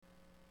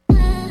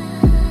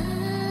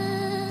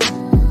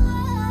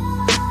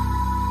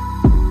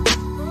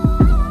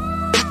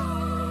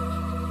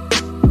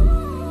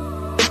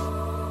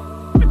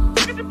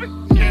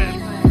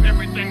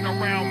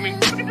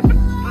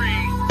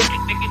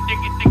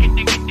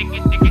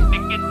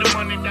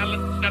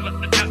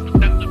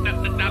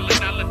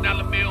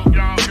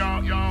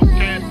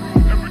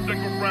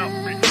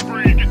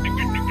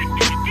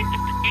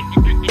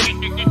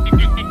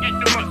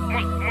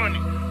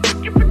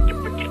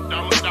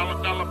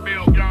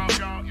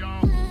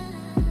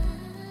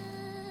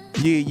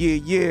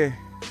Yeah.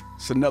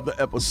 It's another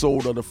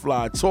episode of the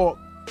Fly Talk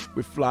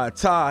with Fly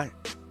Ty.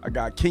 I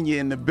got Kenya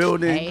in the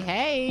building.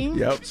 Hey.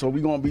 Yep. So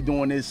we're gonna be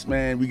doing this,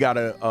 man. We got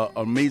a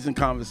amazing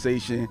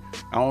conversation.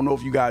 I don't know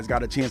if you guys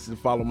got a chance to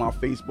follow my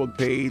Facebook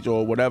page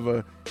or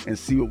whatever and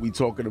see what we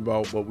talking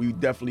about, but we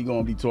definitely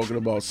gonna be talking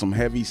about some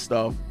heavy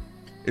stuff.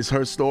 It's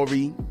her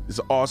story. It's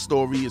our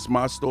story. It's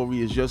my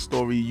story. It's your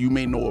story. You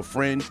may know a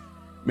friend,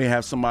 may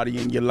have somebody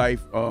in your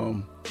life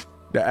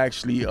that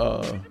actually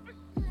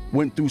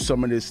went through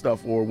some of this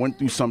stuff or went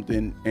through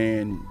something,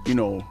 and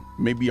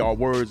maybe our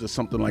words or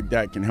something like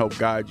that can help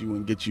guide you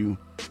and get you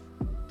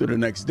through the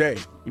next day.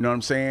 You know what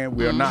I'm saying?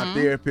 We are not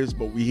therapists,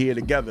 but we here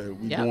together.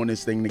 We doing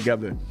this thing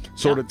together.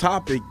 So the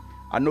topic,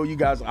 I know you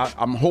guys,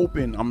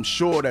 I'm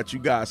sure that you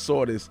guys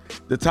saw this.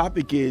 The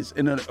topic is,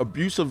 in an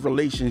abusive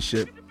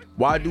relationship,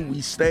 why do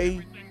we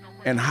stay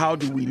and how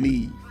do we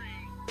leave?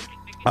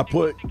 I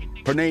put,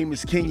 her name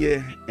is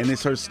Kenya and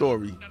it's her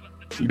story.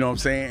 You know what I'm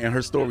saying? And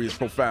her story is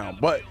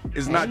profound. But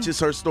it's not just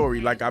her story.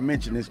 Like I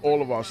mentioned, it's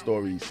all of our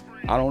stories.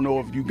 I don't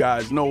know if you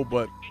guys know,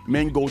 but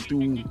men go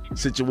through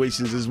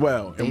situations as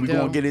well. And we're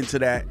going to get into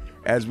that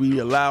as we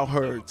allow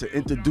her to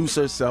introduce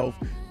herself,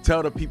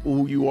 tell the people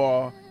who you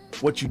are,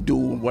 what you do,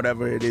 and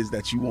whatever it is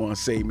that you want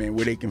to say, man,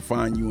 where they can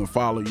find you and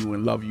follow you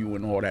and love you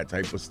and all that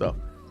type of stuff.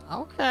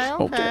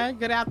 Okay.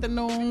 Good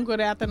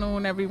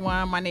afternoon,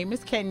 everyone. My name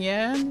is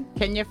Kenya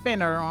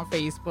Finner on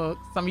Facebook.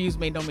 Some of you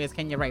may know me as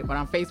Kenya Wright, but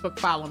on Facebook,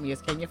 follow me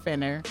as Kenya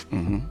Finner.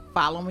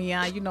 Follow me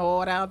on,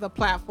 all the other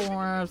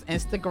platforms,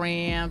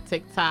 Instagram,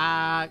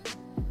 TikTok.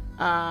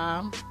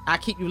 I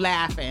keep you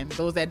laughing.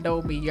 Those that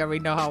know me, you already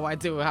know how I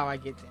do it, how I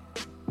get down.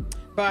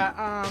 But,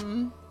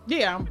 I'm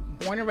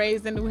born and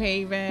raised in New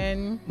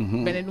Haven.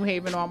 Been in New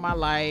Haven all my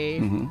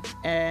life.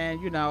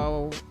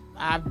 And,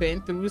 I've been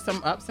through some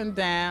ups and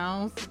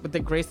downs. With the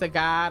grace of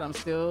God, I'm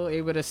still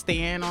able to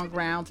stand on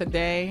ground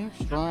today,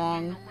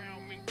 strong.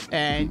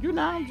 And,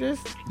 I'm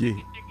just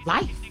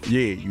life.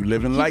 Yeah, you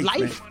living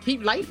life.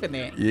 Keep life in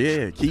it.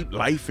 Yeah, keep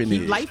life in it.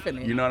 Keep life in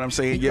it. You know what I'm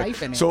saying? Keep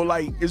life in it. So,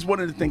 it's one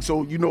of the things.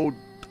 So,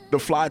 the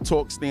Fly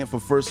Talk stand for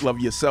First Love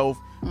Yourself.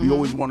 We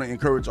always want to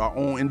encourage our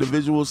own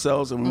individual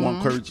selves, and we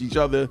want to encourage each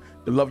other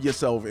to love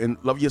yourself and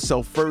love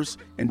yourself first,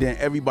 and then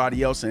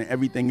everybody else and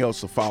everything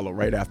else will follow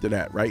right after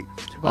that, right?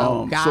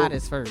 Well, God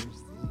is first.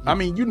 I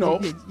mean, you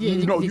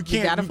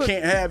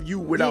can't have you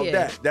without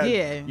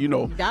that.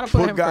 You gotta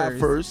put God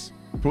first.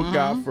 Put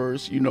God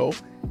first.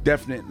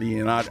 Definitely.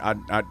 And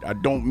I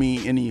don't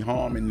mean any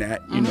harm in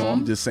that.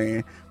 I'm just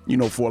saying.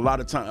 For a lot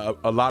of time,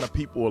 a lot of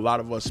people, a lot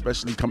of us,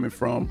 especially coming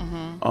from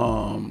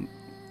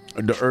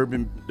the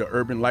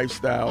urban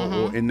lifestyle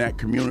or in that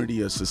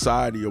community or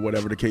society or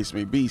whatever the case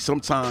may be,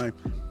 sometimes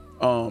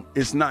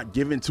it's not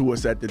given to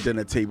us at the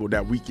dinner table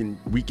that we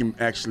can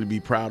actually be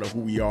proud of who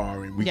we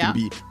are, and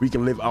we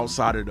can live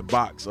outside of the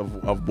box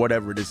of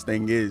whatever this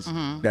thing is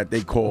that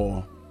they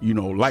call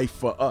life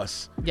for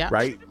us,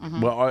 right?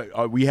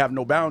 But we have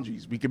no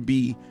boundaries. We can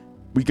be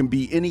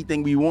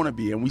anything we want to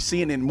be, and we're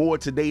seeing it more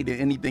today than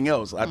anything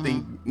else. I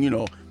think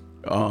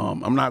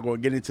I'm not going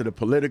to get into the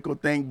political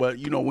thing, but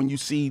when you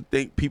see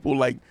people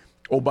like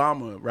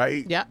Obama,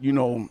 right? Yeah.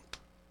 When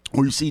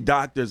you see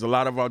doctors, a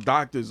lot of our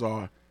doctors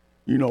are,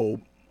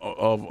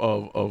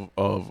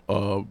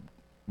 of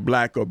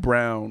black or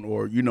brown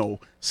or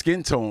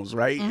skin tones,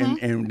 right?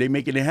 And they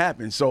making it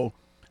happen. So,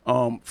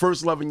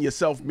 first loving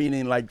yourself,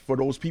 meaning like for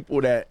those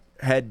people that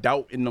had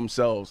doubt in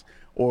themselves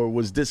or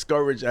was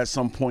discouraged at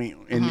some point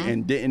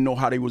and didn't know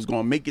how they was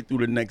going to make it through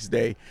the next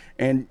day.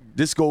 And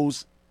this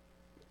goes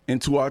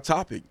into our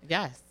topic.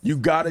 Yes. You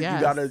gotta,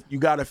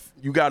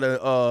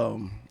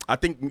 I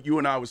think you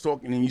and I was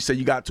talking and you said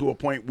you got to a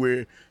point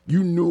where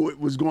you knew it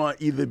was going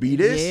to either be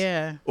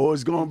this or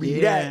it's going to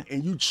be that.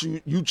 And you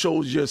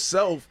chose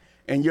yourself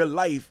and your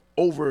life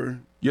over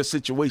your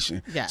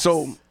situation. Yes.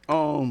 So,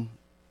 I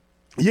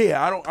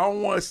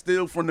don't want to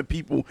steal from the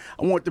people.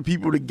 I want the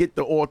people to get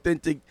the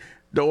authentic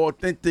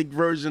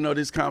version of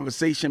this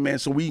conversation, man.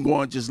 So we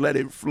going to just let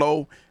it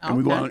flow, and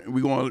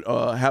we're going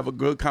to have a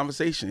good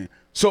conversation.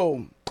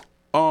 So,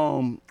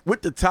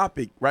 with the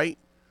topic, right?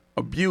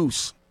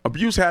 Abuse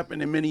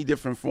happened in many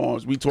different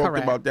forms. We talked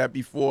about that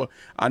before.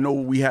 I know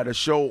we had a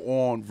show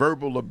on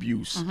verbal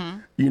abuse,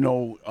 and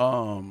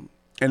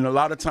a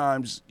lot of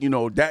times,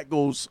 that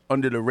goes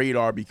under the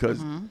radar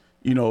because,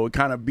 it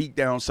kind of beat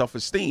down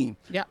self-esteem.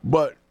 Yeah.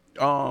 But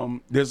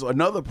there's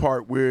another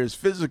part where it's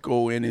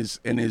physical and it's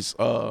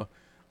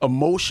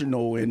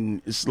emotional,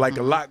 and it's like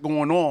a lot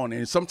going on,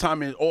 and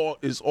sometimes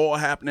it's all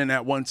happening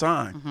at one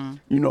time.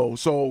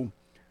 So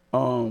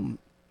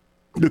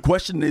the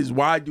question is,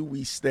 why do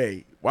we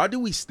stay? Why do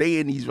we stay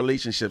in these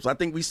relationships? I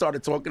think we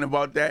started talking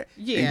about that.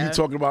 Yeah. And you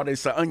talking about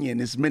it's an onion.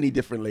 It's many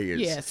different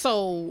layers. Yeah.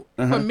 So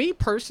for me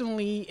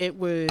personally, it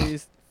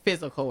was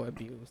physical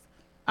abuse.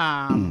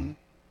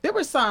 There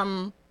was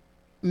some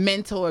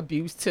mental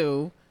abuse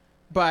too,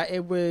 but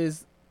it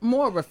was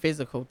more of a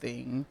physical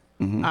thing.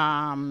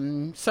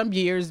 Some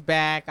years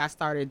back, I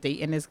started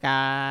dating this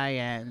guy,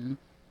 and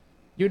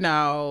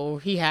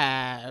he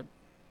had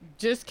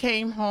just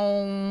came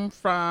home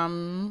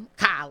from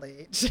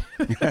college.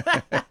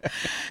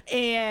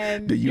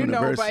 And, The you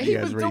know, but university, he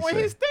as was Ray doing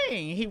said. his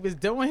thing. He was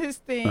doing his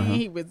thing.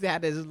 He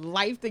had his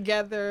life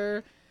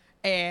together.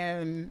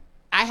 And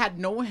I had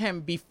known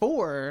him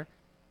before,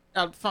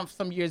 from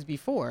some years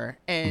before.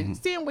 And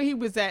seeing where he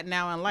was at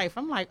now in life,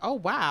 I'm like, oh,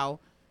 wow.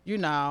 You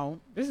know,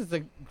 this is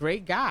a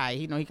great guy.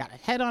 You know, he got a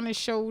head on his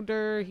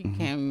shoulder. He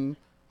came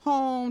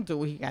home, do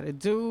what he got to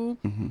do.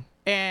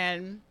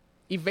 And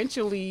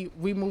eventually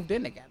we moved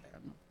in together.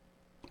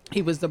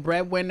 He was the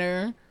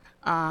breadwinner.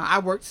 I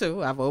worked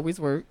too. I've always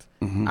worked.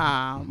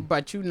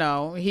 But, you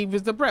know, he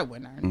was the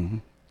breadwinner.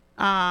 You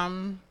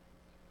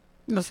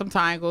know, some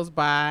time goes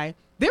by.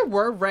 There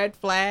were red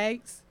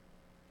flags,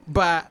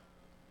 but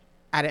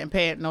I didn't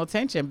pay it no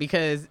attention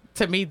because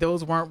to me,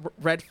 those weren't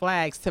red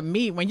flags. To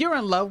me, when you're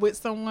in love with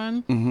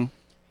someone,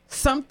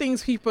 some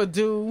things people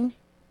do,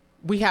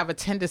 we have a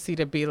tendency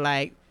to be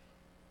like,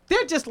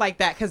 they're just like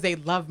that because they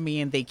love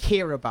me and they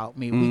care about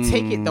me. We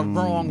take it the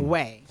wrong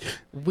way.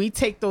 We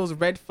take those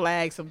red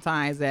flags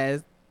sometimes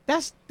as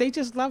they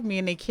just love me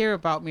and they care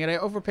about me. Or they're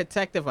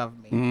overprotective of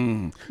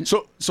me.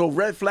 So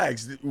red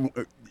flags.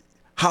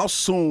 How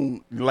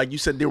soon? Like you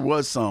said, there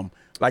was some.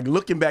 Like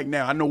looking back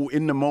now, I know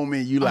in the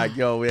moment you like,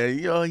 yo,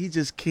 he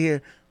just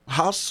care.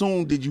 How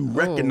soon did you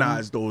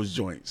recognize those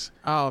joints?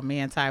 Oh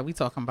man, Ty, we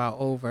talking about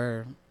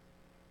over.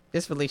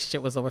 This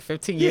relationship was over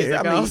 15 years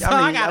ago.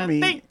 I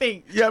gotta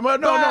think. Yeah,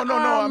 but no.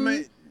 I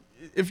mean,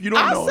 if you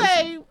don't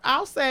know,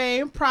 I'll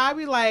say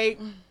probably like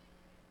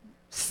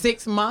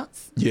 6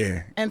 months.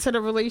 Yeah. Into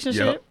the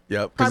relationship.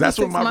 Yep. Because that's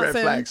when my red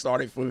flag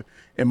started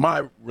in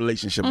my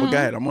relationship. But go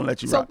ahead, I'm gonna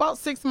let you. So rock. about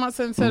 6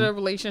 months into the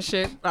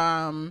relationship,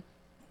 and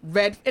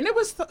it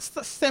was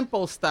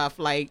simple stuff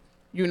like,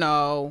 you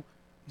know,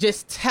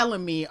 just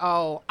telling me,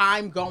 oh,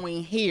 I'm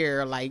going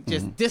here. Like,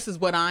 just this is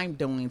what I'm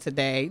doing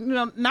today. You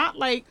know, not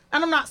like,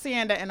 and I'm not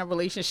saying that in a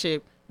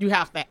relationship you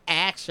have to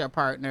ask your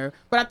partner,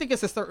 but I think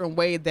it's a certain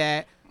way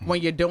that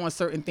when you're doing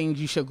certain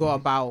things, you should go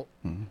about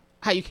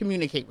how you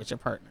communicate with your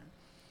partner.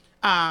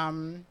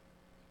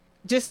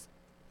 Just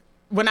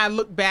when I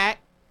look back,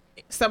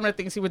 some of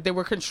the things they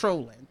were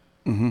controlling.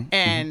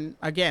 And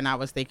again, I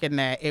was thinking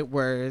that it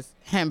was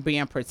him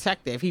being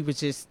protective. He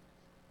was just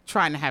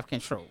trying to have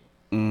control.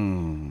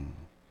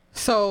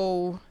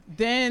 So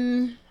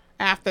then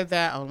after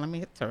that, let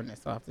me turn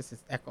this off. This is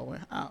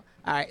echoing. Oh, all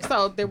right.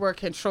 So they were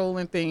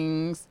controlling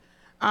things.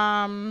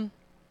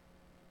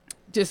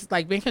 Just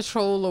like being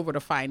control over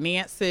the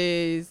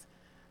finances.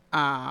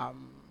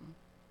 Wanting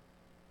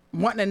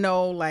to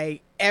know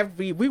like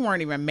we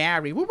weren't even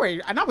married.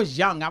 And I was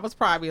young. I was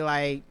probably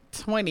like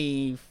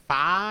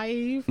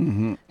 25.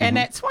 And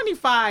at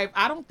 25,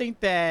 I don't think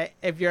that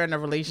if you're in a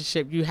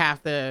relationship, you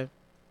have to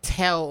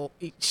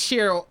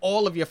share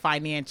all of your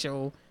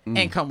financial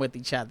income with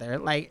each other.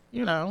 Like,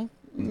 you know,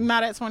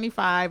 not at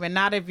 25 and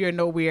not if you're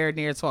nowhere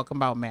near talking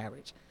about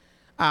marriage.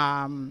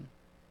 And,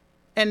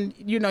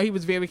 you know, he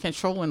was very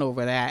controlling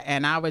over that.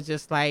 And I was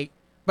just like,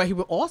 but he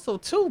would also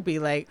too be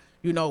like,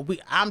 you know,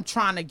 I'm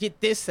trying to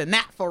get this and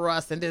that for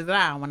us and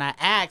da-da-da. When I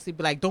asked, he'd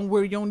be like, don't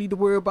worry, you don't need to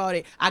worry about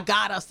it. I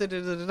got us,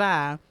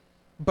 da-da-da-da.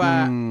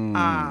 But,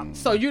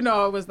 so, you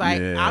know, it was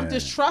like, I'm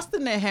just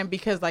trusting in him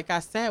because, like I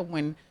said,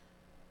 when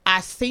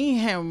I seen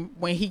him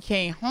when he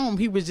came home,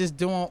 he was just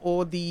doing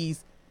all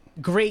these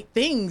great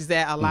things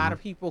that a lot of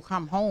people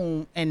come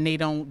home and they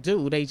don't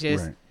do. They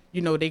just,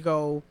 you know, they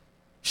go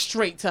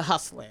straight to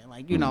hustling.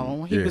 Like, you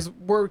know, he was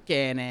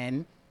working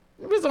and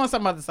he was doing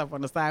some other stuff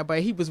on the side,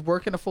 but he was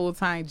working a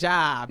full-time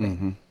job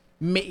and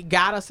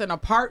got us an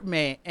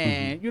apartment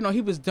and, you know,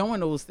 he was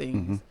doing those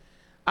things.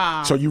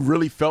 So you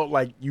really felt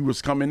like you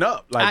was coming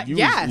up. Like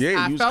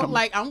I felt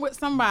like I'm with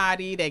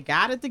somebody that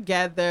got it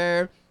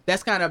together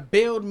that's going to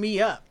build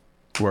me up.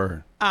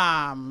 Word.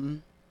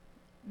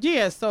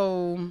 Yeah,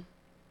 so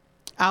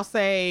I'll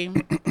say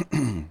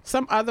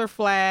some other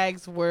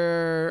flags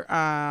were,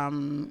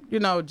 you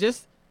know,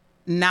 just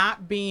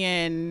not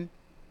being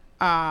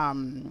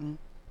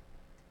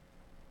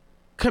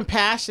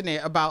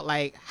compassionate about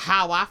like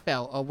how I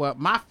felt or what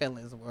my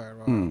feelings were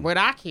or what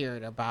I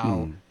cared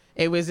about.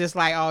 It was just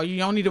like, oh, you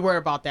don't need to worry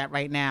about that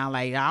right now.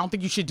 Like, I don't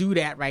think you should do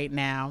that right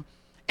now.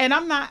 And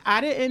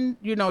I didn't,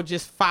 you know,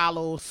 just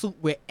follow suit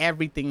with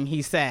everything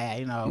he said,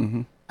 you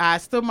know. I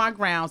stood my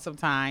ground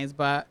sometimes,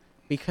 but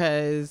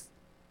because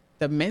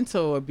the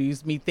mental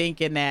abuse, me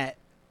thinking that,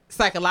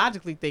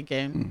 psychologically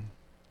thinking,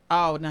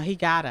 oh, no, he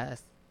got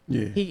us.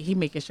 Yeah. He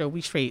making sure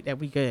we straight, that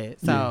we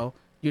good. So,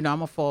 you know, I'm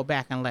going to fall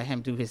back and let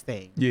him do his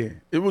thing. Yeah.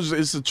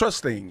 It's a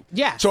trust thing.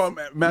 Yeah. So,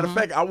 matter of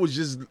fact, I was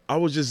just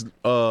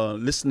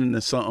listening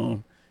to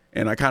something.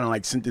 And I kind of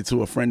like sent it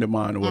to a friend of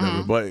mine or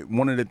whatever. But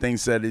one of the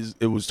things said is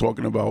it was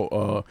talking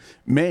about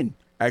men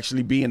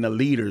actually being the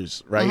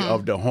leaders, right,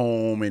 of the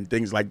home and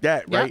things like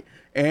that, right?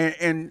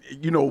 And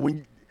you know,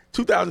 when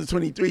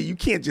 2023, you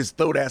can't just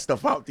throw that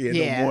stuff out there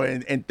no more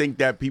and think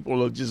that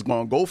people are just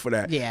going to go for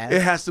that. Yeah.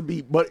 It has to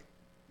be.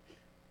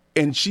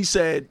 And she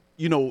said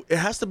it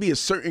has to be a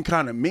certain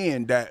kind of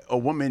man that a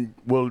woman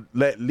will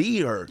let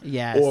lead her.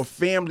 Yes. Or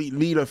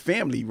lead a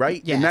family,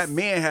 right? Yes. And that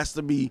man has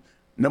to be,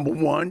 number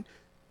one,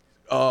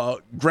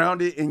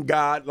 grounded in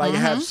God, like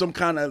have some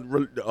kind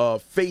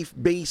of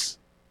faith-based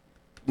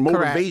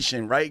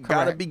motivation, right?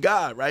 Got to be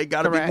God, right?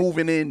 Got to be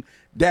moving in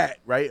that,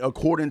 right?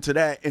 According to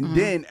that. And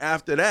then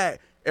after that,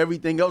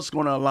 everything else is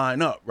going to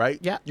line up, right?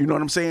 Yeah. You know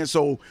what I'm saying?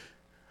 So,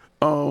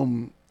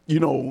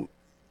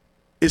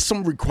 it's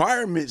some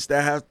requirements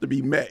that have to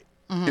be met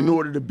in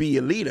order to be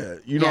a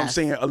leader. You know what I'm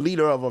saying? A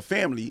leader of a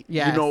family.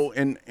 Yes.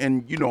 And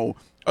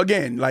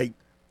again, like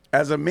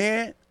as a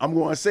man, I'm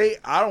going to say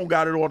I don't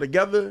got it all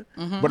together,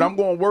 but I'm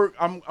going to work.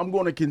 I'm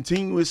going to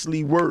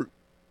continuously work.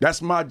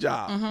 That's my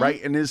job,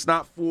 right? And it's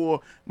not for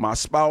my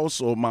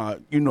spouse or my,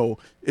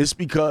 it's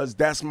because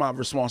that's my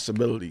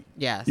responsibility.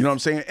 Yes. You know what I'm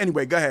saying?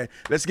 Anyway, go ahead.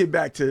 Let's get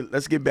back to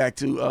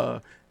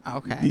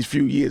these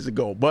few years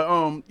ago.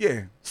 But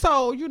yeah.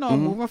 So,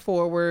 moving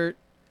forward,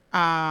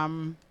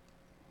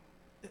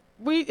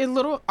 we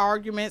little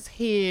arguments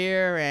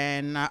here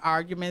and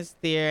arguments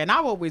there, and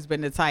I've always been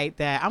the type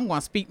that I'm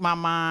going to speak my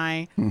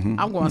mind.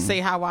 I'm going to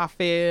say how I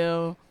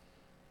feel.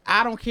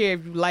 I don't care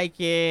if you like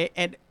it.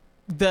 And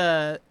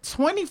the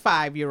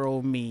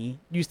 25-year-old me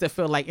used to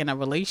feel like in a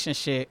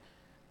relationship,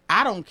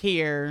 I don't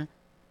care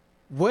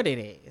what it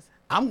is.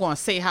 I'm going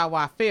to say how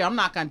I feel. I'm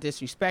not going to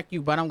disrespect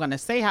you, but I'm going to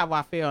say how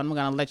I feel, and I'm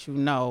going to let you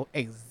know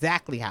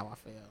exactly how I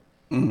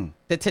feel.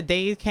 The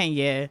today's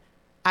Kenya,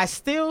 I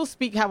still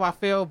speak how I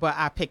feel, but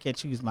I pick and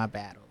choose my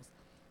battles.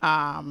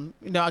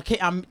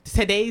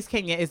 Today's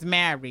Kenya is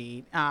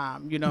married,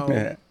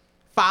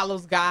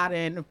 follows God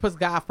and puts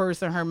God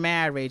first in her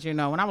marriage. When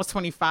I was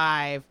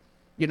 25,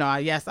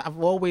 yes, I've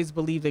always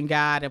believed in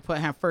God and put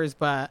him first,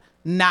 but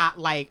not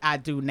like I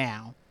do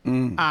now.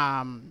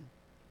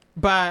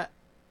 But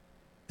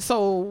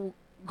so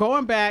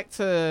going back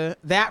to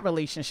that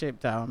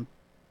relationship though,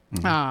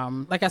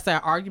 like I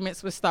said,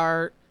 arguments would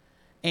start.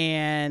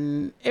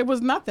 And it was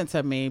nothing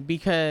to me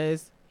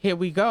because here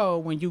we go.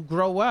 When you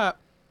grow up,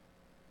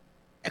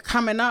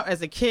 coming up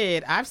as a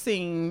kid, I've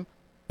seen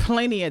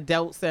plenty of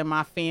adults in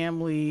my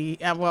family.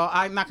 And well,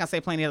 I'm not going to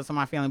say plenty of adults in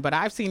my family, but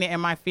I've seen it in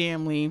my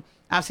family.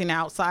 I've seen it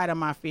outside of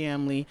my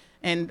family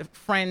and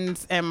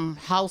friends and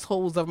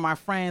households of my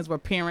friends where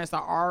parents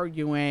are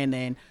arguing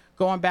and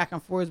going back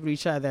and forth with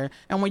each other.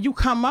 And when you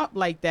come up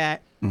like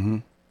that,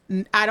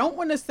 I don't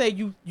want to say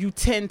you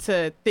tend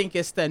to think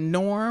it's the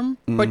norm,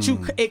 but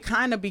it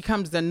kind of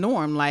becomes the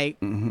norm. Like,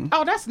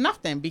 oh, that's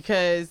nothing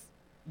because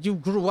you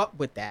grew up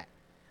with that.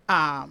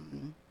 I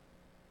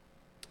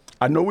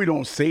know we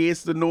don't say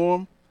it's the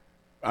norm.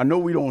 I know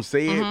we don't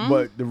say it,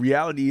 but the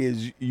reality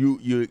is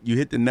you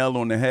hit the nail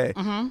on the head.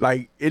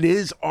 Like it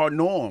is our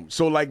norm.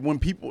 So like when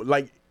people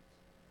like,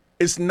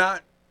 it's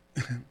not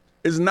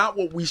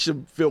what we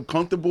should feel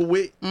comfortable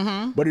with,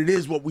 but it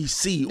is what we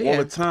see all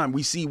the time.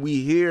 We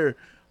hear.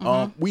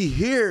 We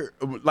hear,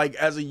 like,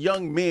 as a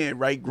young man,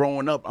 right,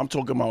 growing up, I'm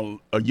talking about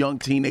a young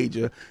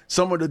teenager,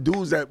 some of the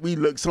dudes that we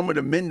look, some of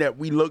the men that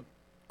we look,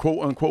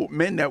 quote unquote,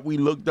 men that we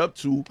looked up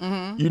to,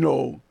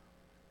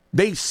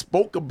 they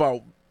spoke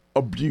about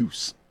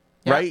abuse,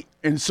 right,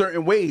 in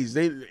certain ways.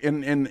 They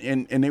and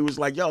they was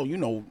like, yo,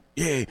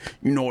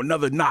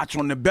 another notch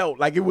on the belt.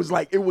 Like it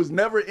was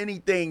never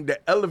anything to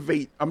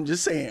elevate. I'm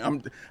just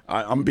saying,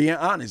 I'm being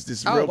honest.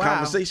 This is real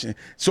conversation.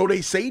 So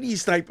they say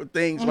these type of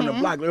things on the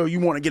block. Like, oh, you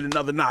want to get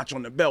another notch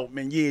on the belt,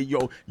 man? Yeah,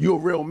 you're a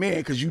real man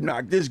because you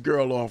knocked this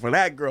girl off or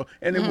that girl.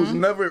 And it was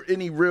never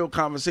any real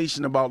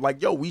conversation about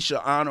like, yo, we should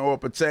honor or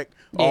protect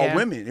all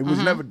women. It was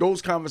never,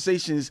 those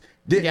conversations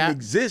didn't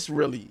exist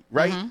really,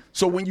 right?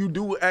 So when you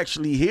do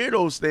actually hear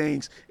those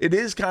things, it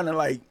is kind of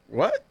like,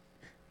 what?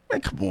 Man,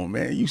 come on,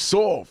 man. You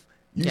soft.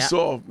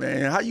 Soft,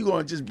 man. How you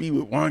gonna just be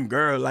with one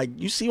girl? Like,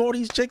 you see all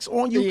these chicks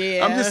on you?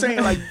 Yeah. I'm just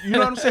saying, like, you know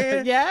what I'm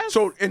saying? Yes.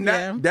 So, and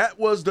that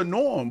was the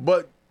norm.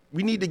 But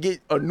we need to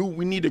create a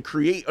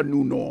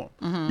new norm.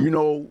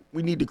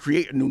 We need to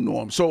create a new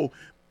norm. So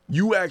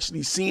you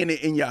actually seeing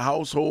it in your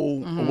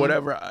household or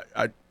whatever,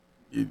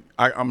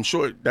 I'm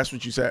sure that's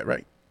what you said,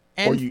 right?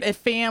 And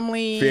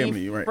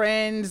family, right.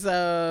 friends,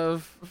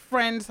 go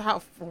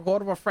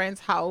to a friend's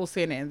house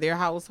and in their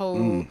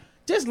household.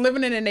 Just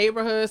living in the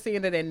neighborhood,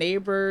 seeing their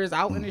neighbors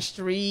out in the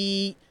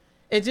street.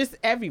 It's just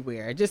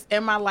everywhere. Just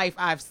in my life,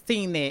 I've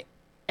seen it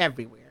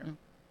everywhere.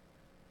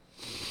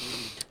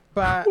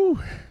 But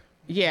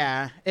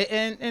yeah,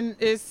 and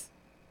it's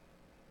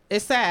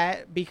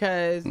sad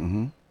because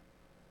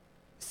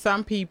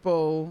some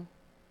people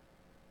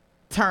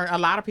a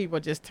lot of people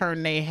just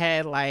turn their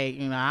head like,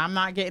 I'm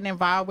not getting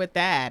involved with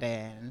that.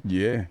 And,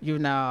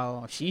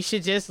 she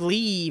should just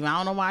leave. I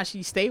don't know why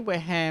she stayed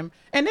with him.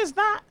 And it's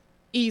not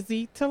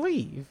easy to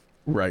leave.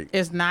 Right.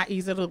 It's not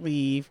easy to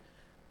leave.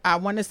 I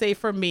want to say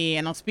for me,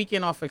 and I'm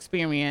speaking off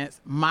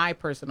experience, my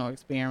personal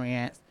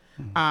experience,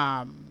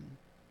 I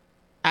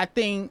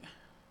think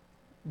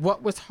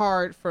what was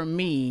hard for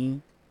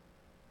me,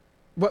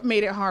 what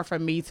made it hard for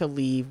me to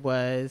leave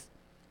was,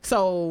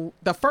 so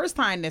the first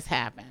time this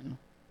happened,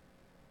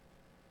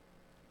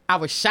 I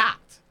was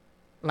shocked.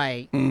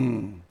 Like,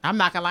 I'm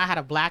not gonna lie, I had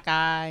a black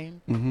eye.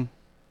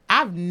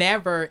 I've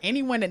never,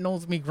 anyone that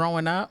knows me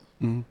growing up,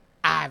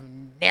 I've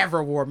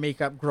never wore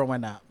makeup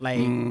growing up. Like,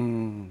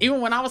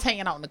 even when I was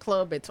hanging out in the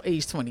club at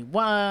age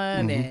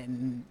 21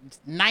 and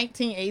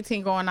 19,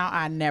 18 going out,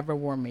 I never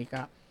wore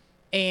makeup.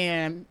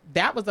 And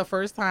that was the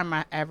first time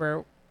I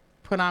ever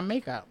put on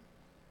makeup.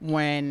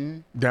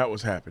 When that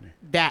was happening.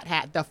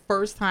 The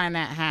first time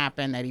that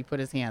happened, that he put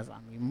his hands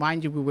on me.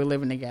 Mind you, we were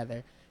living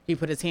together. He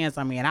put his hands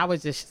on me, and I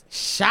was just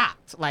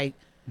shocked. Like,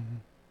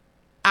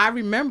 I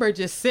remember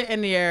just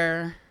sitting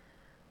there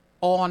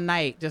all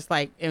night, just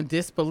like in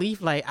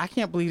disbelief, like, I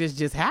can't believe this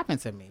just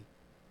happened to me.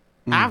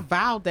 I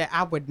vowed that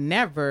I would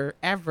never,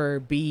 ever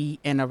be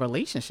in a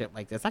relationship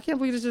like this. I can't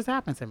believe this just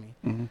happened to me.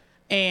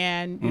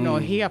 And, you know,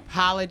 he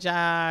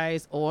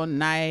apologized all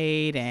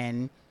night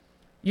and,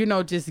 you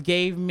know, just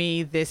gave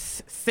me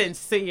this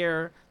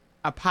sincere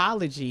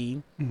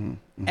apology.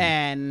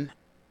 And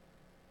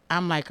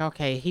I'm like,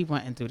 okay, he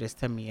wouldn't do this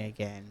to me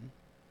again.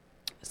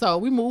 So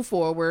we moved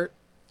forward.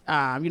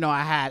 You know,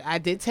 I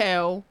did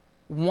tell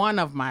one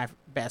of my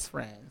best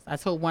friends. I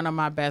told one of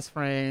my best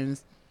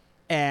friends,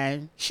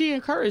 and she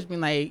encouraged me,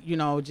 like, you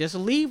know, just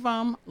leave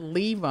him.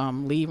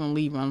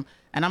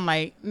 And I'm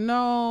like,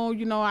 no,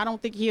 you know, I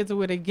don't think he'll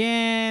do it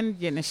again.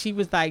 And she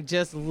was like,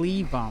 just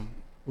leave him.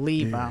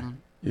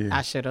 Yeah.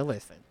 I should have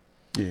listened.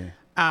 Yeah.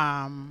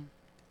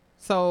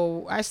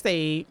 So I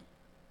stayed.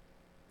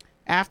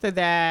 After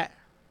that,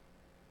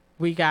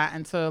 we got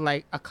into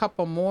like a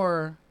couple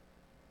more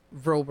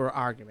verbal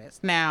arguments.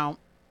 Now,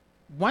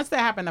 once that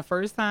happened the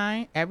first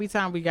time, every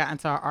time we got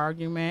into our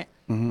argument,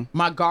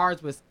 my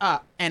guards was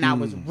up and I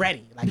was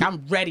ready. Like,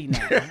 I'm ready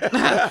now.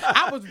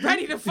 I was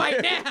ready to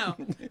fight now.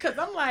 Because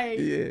I'm like,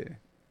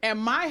 in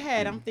my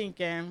head, I'm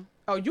thinking,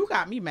 oh, you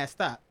got me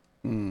messed up.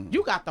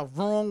 You got the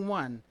wrong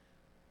one.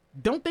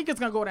 Don't think it's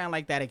going to go down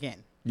like that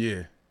again.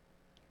 Yeah.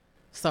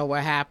 So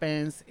what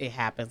happens? It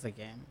happens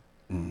again.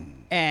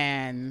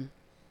 And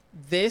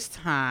this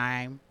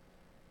time,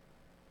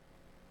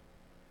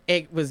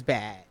 it was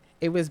bad.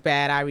 It was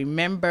bad. I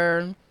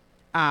remember,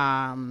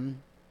 I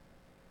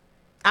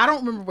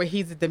don't remember what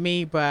he did to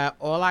me, but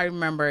all I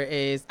remember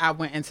is I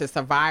went into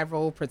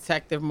survival,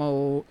 protective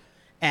mode,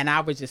 and I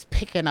was just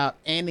picking up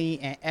any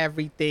and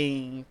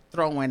everything,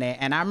 throwing it.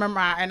 And I remember,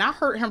 I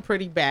hurt him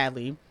pretty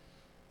badly.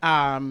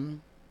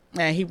 And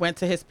he went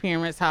to his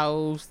parents'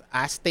 house.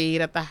 I stayed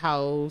at the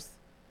house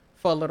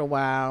for a little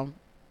while.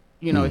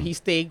 You know, he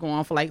stayed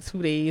gone for like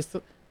 2 days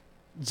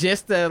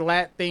just to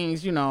let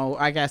things, you know,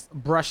 I guess,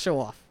 brush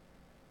off.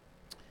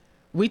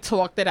 We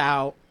talked it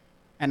out,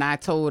 and I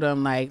told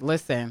him, like,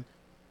 listen,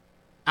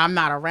 I'm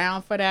not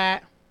around for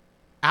that.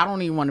 I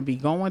don't even want to be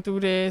going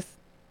through this.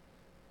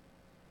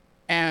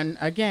 And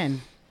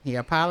again, he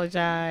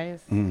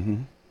apologized,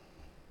 and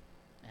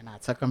I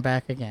took him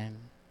back again.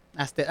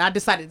 I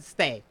decided to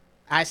stay.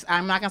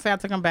 I'm not going to say I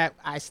took him back.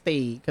 I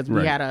stayed because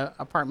we had an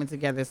apartment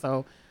together,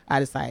 so I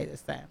decided to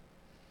stay.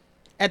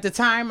 At the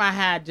time, I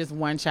had just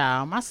one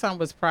child. My son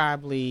was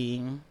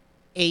probably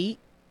 8.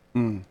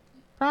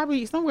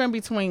 Probably somewhere in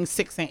between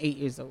 6 and 8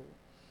 years old.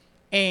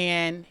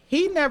 And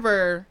he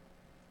never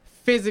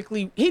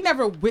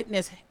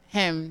witnessed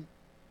him,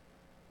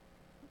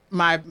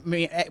 my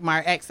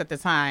ex at the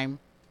time,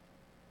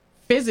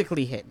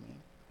 physically hit me.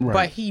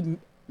 But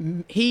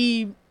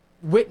he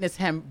witnessed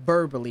him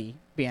verbally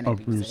being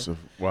abusive.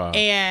 Wow.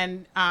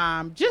 And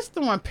just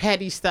doing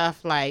petty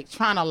stuff like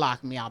trying to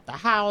lock me out the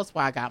house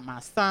while I got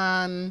my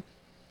son.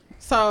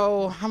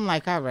 So I'm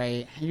like, all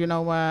right, you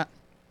know what?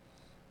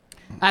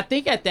 I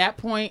think at that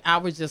point, I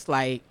was just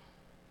like,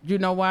 you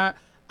know what?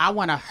 I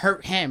want to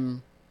hurt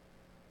him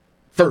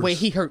the way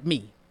he hurt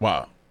me.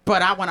 Wow.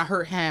 But I want to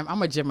hurt him.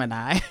 I'm a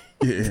Gemini.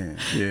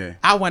 Yeah.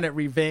 I wanted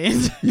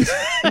revenge.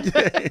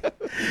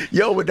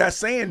 Yo, with that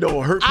saying, though,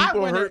 hurt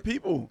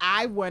people.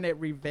 I wanted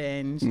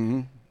revenge.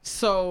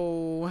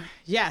 So,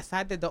 yes,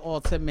 I did the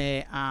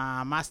ultimate.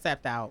 I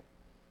stepped out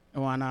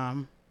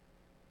on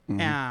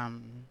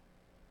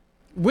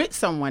with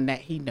someone that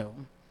he knew,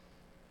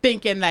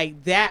 thinking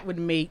like that would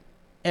make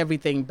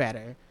everything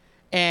better.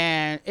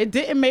 And it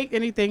didn't make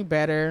anything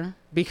better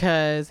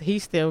because he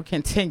still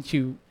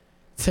continued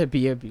to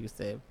be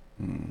abusive.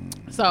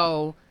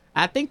 So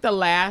I think the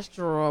last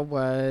straw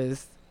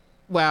was,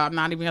 well, I'm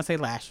not even gonna say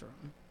last straw.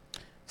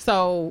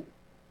 So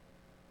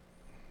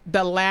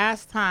the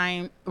last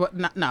time,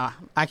 no,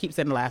 I keep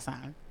saying the last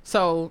time.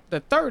 So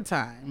the third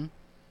time,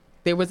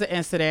 there was an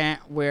incident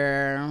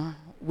where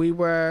we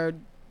were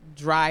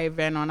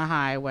driving on a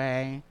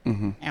highway,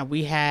 and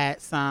we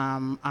had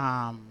some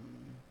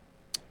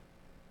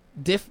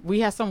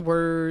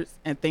words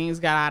and things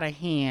got out of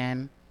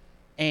hand,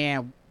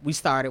 and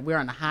we're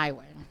on the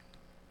highway.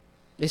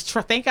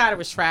 Thank God it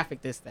was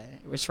traffic this day.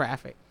 It was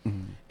traffic.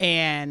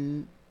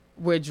 And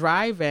we're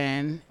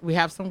driving, we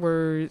have some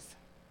words,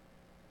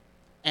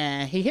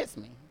 and he hits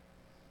me.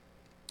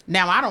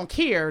 Now, I don't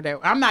care that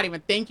I'm not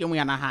even thinking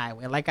we're on the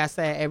highway. Like I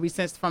said, ever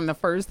since from the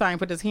first time he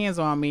put his hands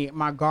on me,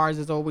 my guards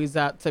is always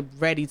up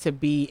ready to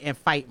be in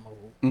fight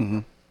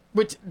mode.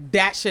 Which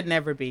that should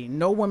never be.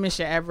 No woman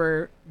should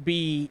ever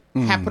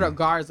have put her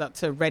guards up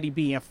to ready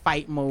be in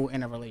fight mode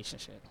in a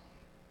relationship.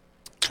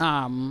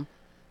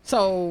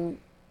 So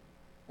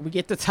we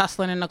get to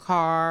tussling in the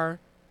car.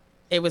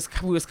 We was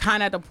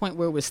kind of at the point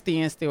where it was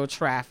standstill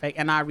traffic,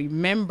 and I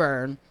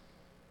remember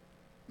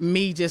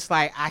me just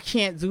like, I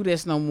can't do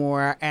this no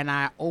more, and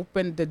I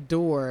opened the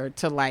door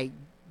to like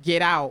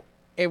get out.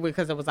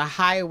 Because it was a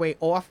highway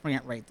off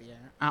ramp right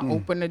there. I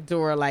opened the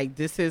door like,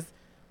 this is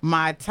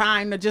my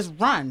time to just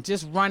run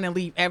and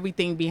leave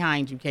everything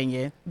behind you,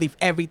 Kenya. Leave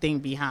everything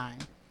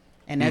behind.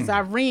 And as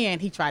I ran,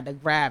 he tried to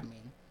grab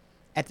me.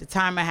 At the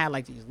time, I had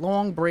like these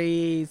long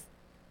braids.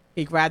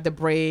 He grabbed the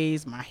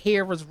braids. My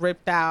hair was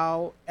ripped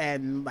out,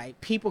 and like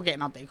people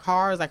getting out their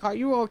cars, like, "Are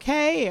you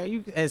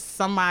okay?" As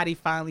somebody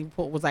finally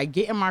was like,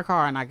 "Get in my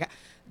car," and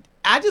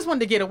I just wanted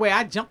to get away.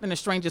 I jumped in a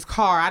stranger's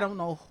car. I don't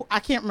know. I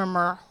can't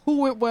remember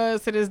who it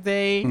was to this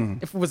day.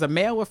 If it was a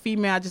male or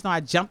female, I just know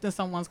I jumped in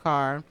someone's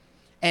car,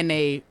 and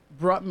they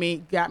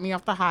got me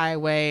off the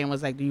highway and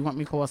was like, "Do you want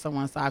me to call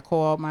someone?" So I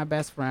called my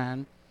best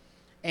friend,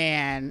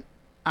 and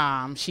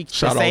she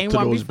shout the same out to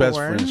one those before. best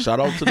friends. Shout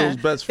out to those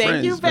best friends.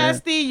 Thank you,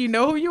 bestie. You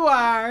know who you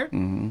are.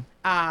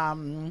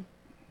 Mm-hmm.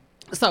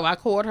 So I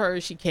called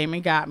her. She came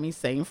and got me.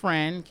 Same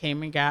friend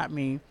came and got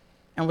me,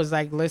 and was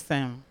like,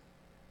 "Listen,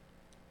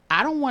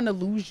 I don't want to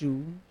lose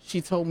you." She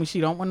told me she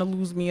don't want to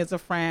lose me as a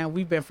friend.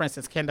 We've been friends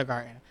since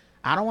kindergarten.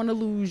 I don't want to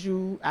lose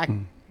you.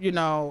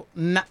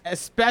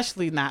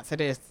 Especially not to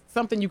this.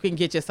 Something you can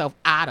get yourself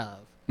out of.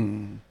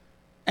 And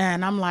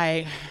I'm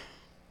like,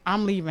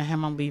 I'm leaving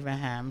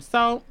him.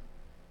 So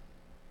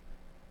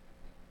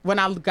when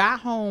I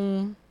got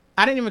home,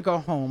 I didn't even go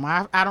home.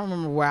 I don't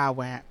remember where I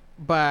went.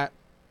 But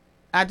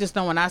I just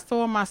know when I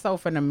saw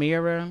myself in the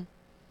mirror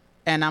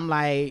and I'm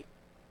like,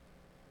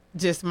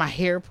 just my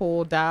hair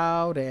pulled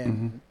out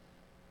and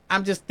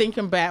I'm just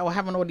thinking back or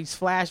having all these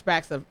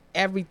flashbacks of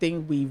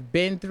everything we've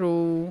been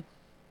through,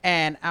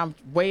 and I'm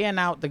weighing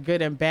out the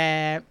good and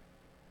bad.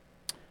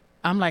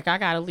 I'm like, I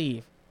gotta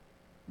leave.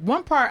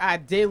 One part I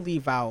did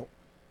leave out.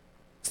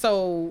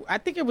 So I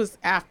think it was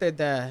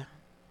either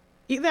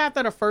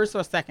after the first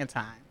or second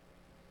time.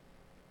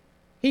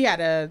 He had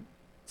a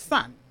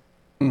son.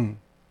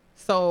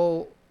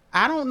 So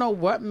I don't know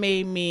what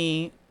made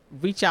me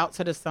reach out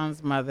to the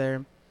son's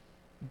mother,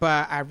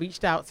 but I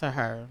reached out to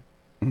her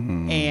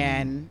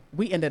and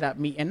we ended up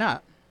meeting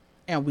up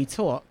and we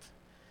talked.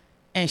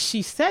 And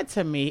she said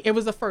to me, it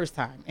was the first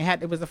time.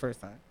 It was the first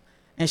time.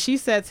 And she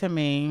said to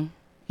me,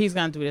 he's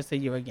going to do this to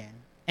you again.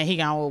 And he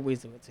going to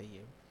always do it to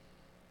you.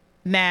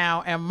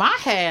 Now, in my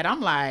head,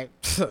 I'm like,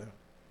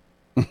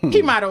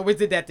 he might always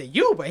did that to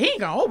you, but he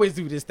ain't going to always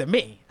do this to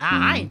me.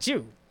 I ain't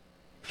you.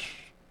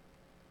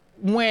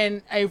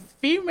 When a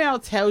female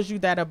tells you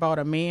that about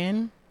a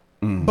man,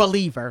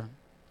 believe her.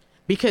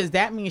 Because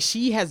that means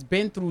she has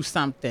been through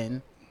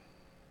something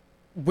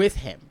with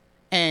him.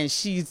 And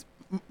she's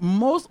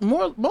most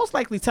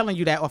likely telling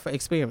you that off of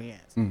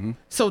experience.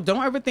 So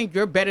don't ever think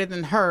you're better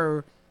than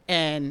her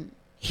and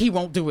he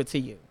won't do it to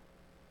you.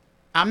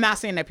 I'm not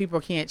saying that people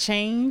can't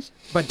change,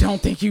 but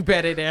don't think you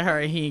better than her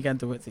and he ain't gonna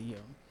do it to you.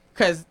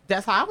 Because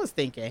that's how I was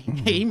thinking.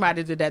 He might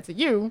have did that to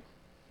you,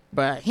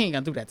 but he ain't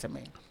gonna do that to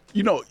me.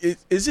 You know,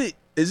 is it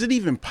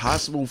even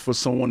possible for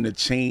someone to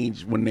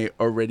change when they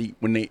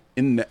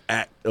in the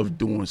act of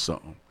doing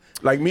something?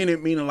 Like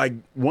meaning like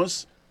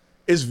once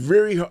it's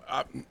very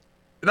hard.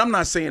 And I'm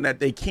not saying that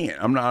they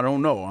can't. I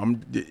don't know.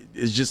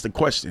 It's just a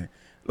question.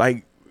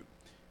 Like,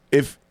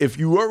 if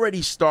you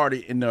already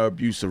started in the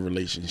abusive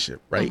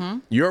relationship, right?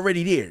 You're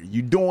already there.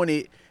 You're doing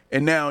it,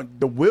 and now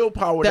the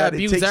willpower that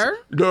it takes.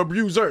 The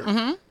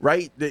abuser,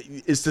 right?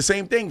 It's the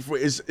same thing.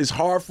 It's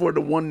hard for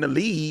the one to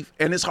leave,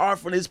 and it's hard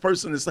for this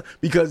person to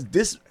because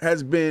this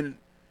has been.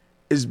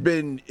 It's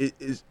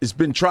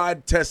been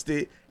tried,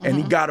 tested, and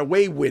he got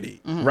away with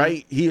it,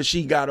 right? He or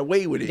she got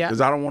away with it,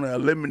 because I don't want to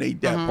eliminate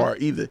that part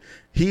either.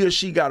 He or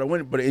she got away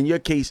with it, but in your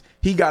case,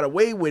 he got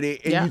away with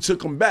it, and you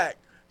took him back.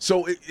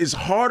 So it's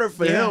harder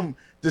for him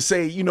to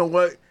say, you know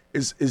what,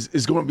 it's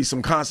going to be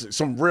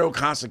some real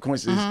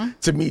consequences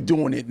to me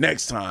doing it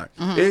next time.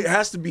 It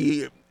has to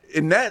be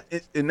in that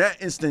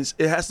instance.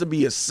 It has to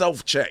be a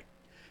self check.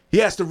 He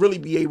has to really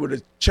be able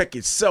to check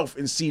himself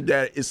and see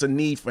that it's a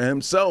need for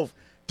himself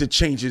to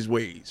change his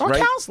ways, or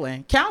right?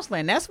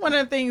 Counseling. That's one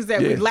of the things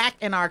that we lack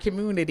in our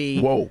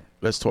community. Whoa,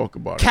 let's talk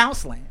about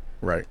counseling.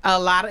 Right. A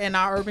lot in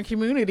our urban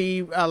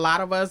community, a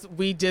lot of us,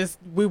 we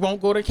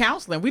won't go to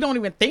counseling. We don't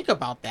even think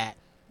about that.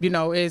 You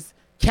know, is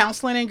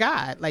counseling and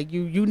God. Like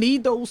you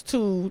need those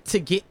two to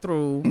get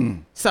through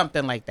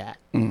something like that.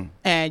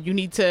 And you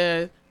need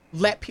to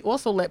let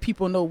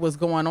people know what's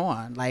going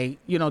on. Like,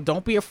 you know,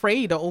 don't be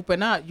afraid to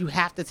open up. You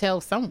have to tell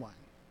someone.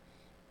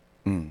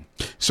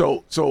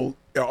 So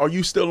are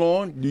you still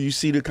on? Do you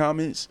see the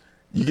comments?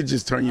 You can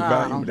just turn your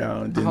volume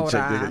down and then hold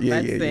check on. it.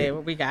 Let's see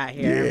what we got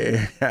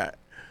here. Yeah.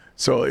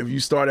 So if you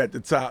start at the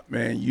top,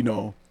 man, you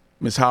know,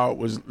 Miss Howard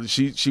was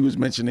she was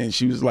mentioning,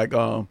 she was like,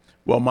 well,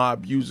 my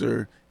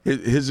abuser,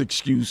 his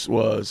excuse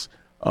was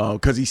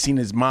because he's seen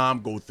his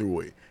mom go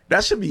through it.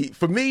 That should be,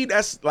 for me,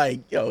 that's like,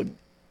 yo,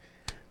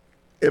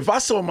 if I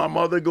saw my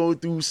mother go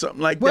through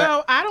something like that.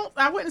 Well,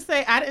 I wouldn't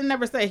say, I didn't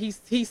never say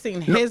he's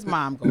seen his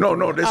mom go through it.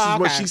 No, this is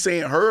what she's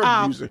saying, her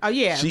abuser. Oh,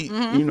 yeah. She,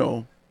 you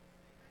know.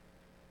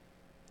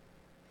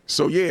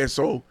 So, yeah,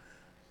 so.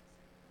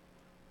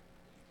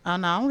 Oh,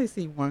 no, I only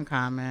see one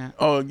comment.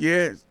 Oh,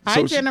 yeah.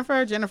 Hi,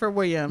 so Jennifer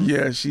Williams.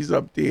 Yeah, she's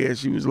up there.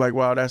 She was like,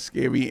 wow, that's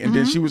scary. And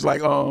then she was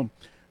like,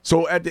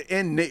 so at the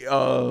end,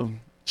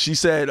 she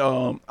said,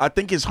 I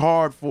think it's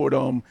hard for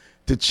them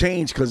to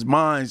change because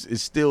mine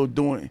is still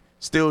doing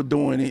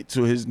it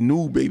to his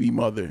new baby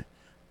mother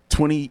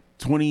 20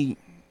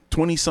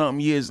 something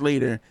years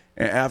later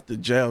and after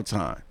jail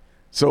time.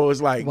 So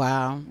it's like,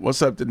 wow.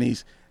 What's up,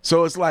 Denise?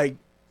 So it's like,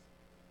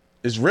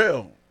 it's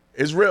real.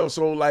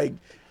 So like,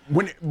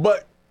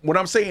 but what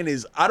I'm saying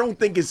is, I don't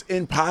think it's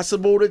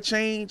impossible to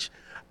change.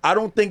 I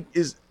think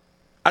it's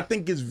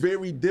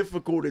very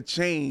difficult to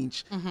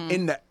change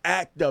in the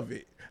act of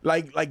it.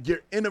 Like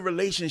you're in a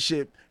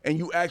relationship and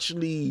you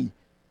actually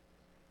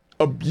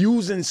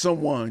abusing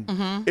someone.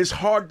 It's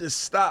hard to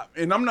stop.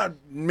 And I'm not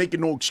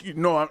making no excuse.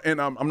 No, and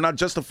I'm not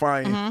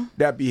justifying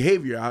that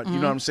behavior. You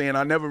know what I'm saying?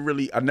 I never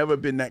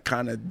been that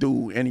kind of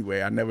dude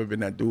anyway. I never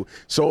been that dude.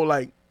 So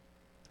like,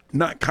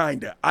 not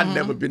kinda. I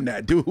never been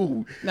that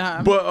dude.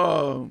 Nah.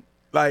 But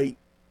like,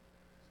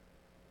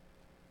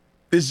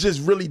 it's just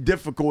really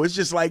difficult. It's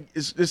just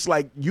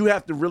like you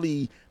have to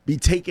really be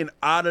taken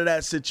out of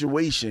that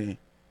situation,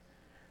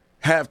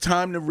 have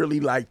time to really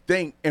like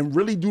think and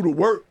really do the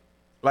work,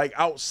 like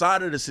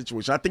outside of the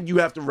situation. I think you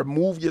have to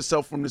remove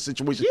yourself from the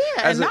situation.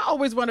 Yeah, and not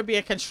always want to be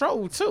in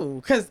control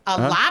too, because a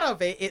lot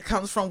of it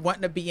comes from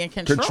wanting to be in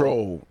control.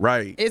 Control,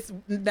 right? It's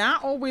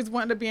not always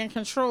wanting to be in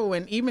control,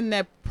 and even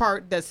that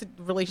part, that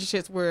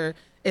relationships where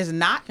it's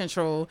not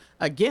control.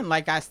 Again,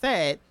 like I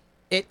said,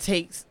 it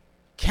takes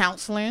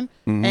counseling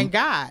and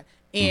God.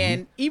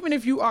 And even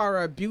if you are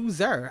an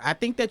abuser, I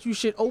think that you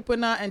should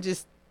open up and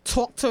just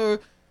talk to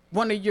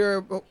one of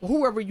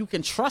whoever you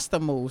can trust the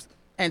most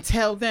and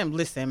tell them,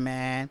 listen,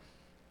 man,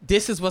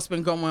 this is what's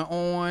been going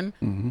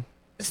on.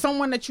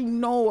 Someone that you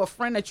know, a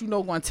friend that you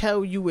know, going to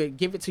tell you it,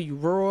 give it to you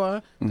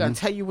raw, going to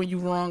tell you when you're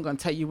wrong, going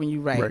to tell you when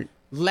you're right.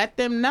 Let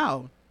them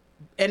know.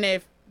 And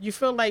if you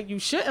feel like you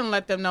shouldn't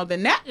let them know,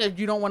 then if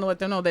you don't want to let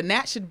them know, then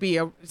that should be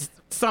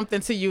something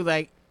to you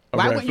like,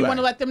 why wouldn't you want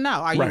to let them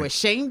know? Are you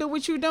ashamed of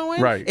what you're doing?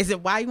 Right. Is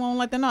it why you won't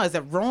let them know? Is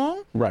it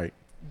wrong? Right.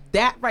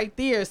 That right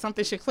there,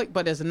 something should click,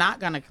 but it's not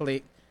going to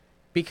click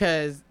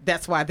because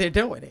that's why they're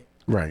doing it.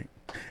 Right.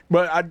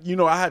 But I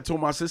had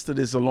told my sister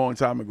this a long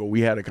time ago. We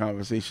had a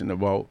conversation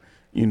about,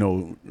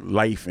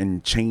 life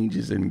and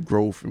changes and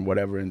growth and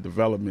whatever and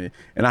development.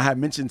 And I had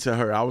mentioned to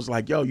her, I was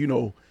like,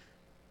 yo,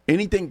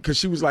 anything, because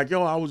she was like,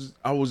 yo,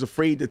 I was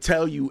afraid to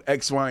tell you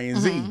X, Y, and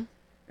Z.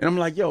 And I'm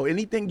like, yo,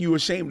 anything you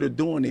ashamed of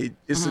doing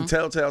it's a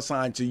telltale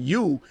sign to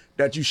you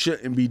that you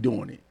shouldn't be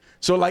doing it.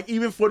 So like,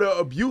 even for the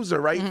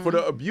abuser, right? For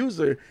the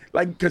abuser,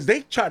 like, because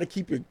they try to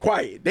keep it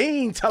quiet. They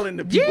ain't telling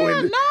the people.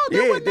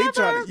 They would never.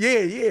 Try to,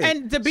 yeah.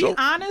 And to be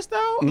honest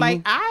though,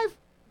 like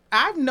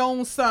I've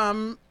known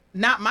some,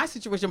 not my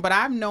situation, but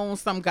I've known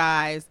some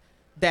guys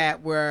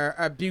that were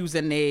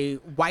abusing their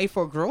wife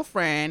or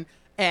girlfriend,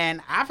 and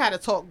I've had to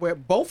talk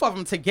with both of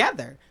them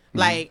together,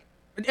 like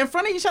in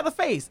front of each other's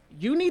face.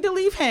 You need to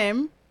leave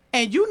him,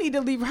 and you need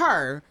to leave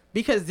her,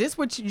 because this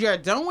what you're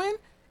doing,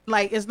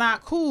 like, it's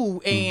not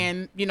cool.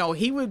 And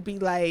he would be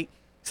like,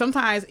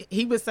 sometimes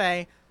he would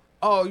say,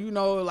 oh,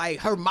 like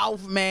her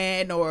mouth,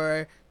 man,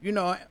 or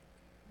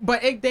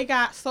but they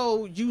got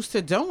so used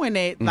to doing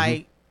it,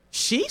 like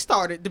she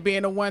started to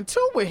being the one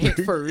too with hit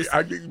first.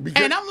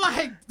 And I'm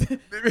like,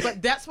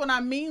 but that's what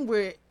I mean,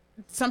 where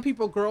some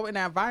people grow in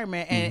that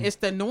environment and it's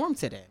the norm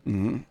to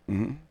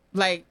them.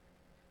 Like,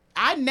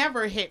 I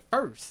never hit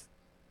first.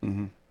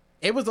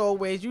 It was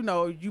always,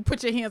 you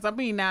put your hands on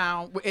me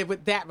now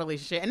with that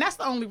relationship. And that's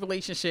the only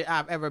relationship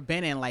I've ever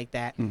been in like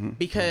that.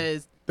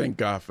 Because... Thank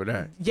God for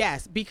that.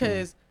 Yes,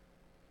 because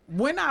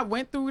when I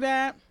went through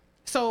that,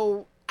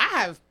 so I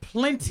have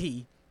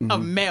plenty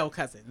of male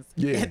cousins.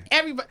 Yeah. And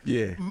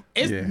everybody...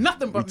 It's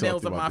nothing but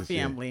males in my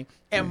family.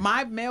 And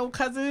my male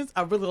cousins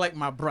are really like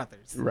my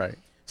brothers. Right.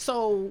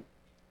 So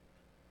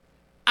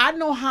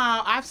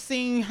I've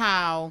seen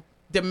how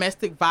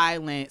domestic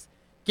violence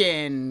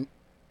can...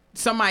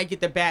 somebody get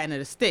the bad end of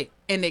the stick,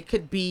 and it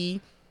could be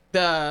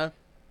the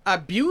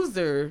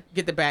abuser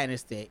get the bad end of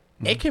the stick.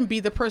 It can be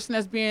the person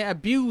that's being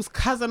abused,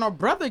 cousin or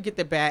brother, get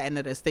the bad end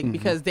of the stick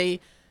because they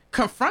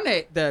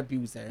confronted the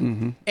abuser.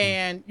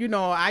 And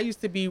I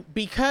used to be,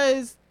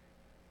 because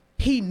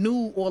he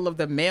knew all of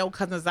the male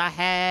cousins I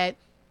had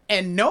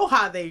and know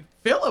how they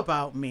feel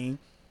about me.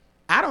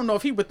 I don't know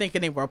if he was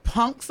thinking they were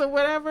punks or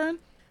whatever.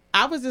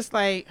 I was just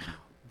like,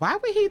 why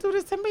would he do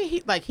this to me?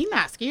 He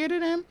not scared of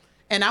them.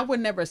 And I would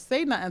never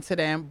say nothing to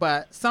them,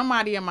 but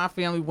somebody in my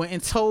family went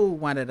and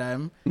told one of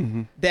them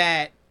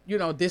that,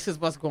 this is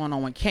what's going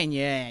on with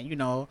Kenya.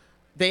 And,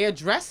 they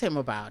addressed him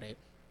about it.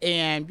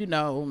 And,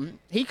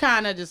 he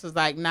kind of just was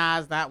like, nah,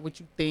 it's not what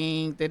you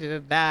think,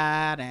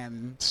 da-da-da-da.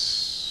 And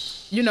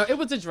You know, it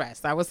was a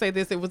dress. I would say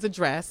this, it was a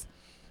dress.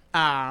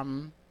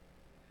 And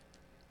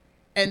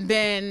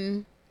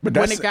then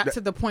when it got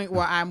to the point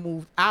where I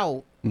moved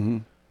out,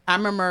 I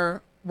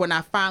remember when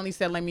I finally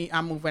said,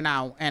 I'm moving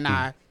out.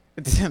 And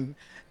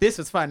this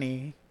was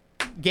funny.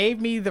 Gave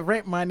me the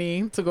rent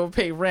money to go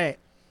pay rent.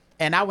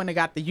 And I went and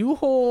got the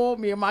U-Haul,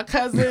 me and my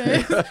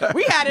cousins.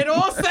 We had it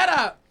all set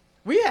up.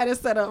 We had it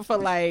set up for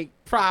like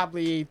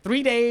probably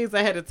 3 days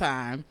ahead of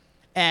time.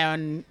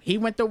 And he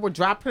went through,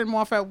 dropped him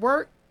off at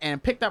work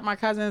and picked up my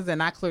cousins,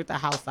 and I cleared the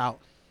house out.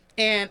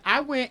 And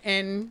I went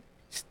and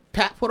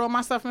put all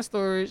my stuff in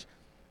storage.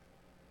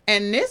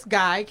 And this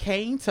guy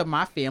came to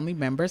my family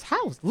member's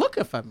house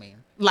looking for me,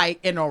 like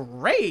in a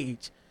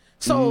rage.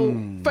 So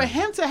for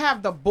him to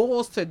have the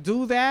balls to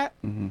do that,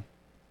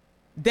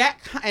 that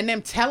and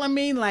them telling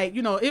me, like,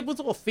 you know, it was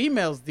all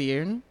females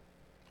there.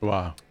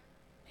 Wow.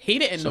 He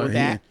didn't know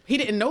that. He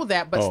didn't know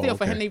that, but still,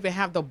 for him to even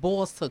have the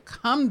balls to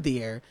come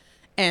there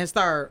and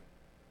start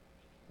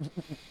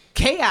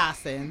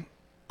chaosing,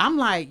 I'm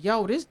like,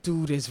 yo, this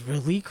dude is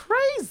really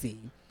crazy.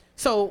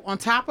 So on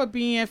top of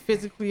being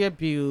physically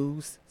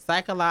abused,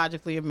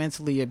 psychologically and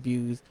mentally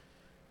abused,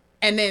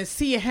 and then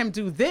seeing him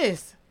do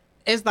this,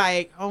 it's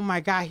like, oh my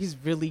God, he's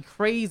really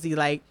crazy.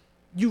 Like,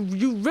 you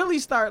really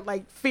start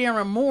like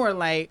fearing more,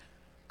 like,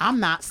 I'm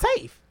not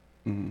safe.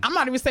 I'm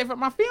not even safe at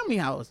my family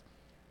house.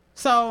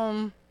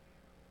 So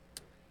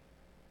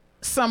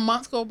some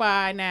months go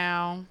by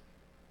now.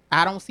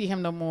 I don't see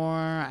him no more.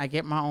 I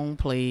get my own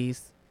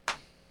place.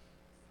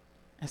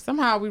 And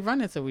somehow we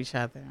run into each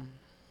other.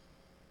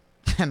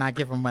 And I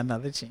give him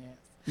another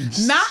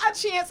chance. Not a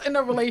chance in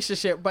a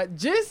relationship, but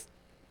just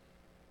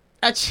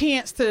a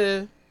chance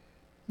to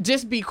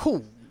just be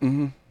cool.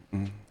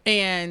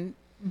 And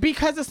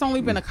because it's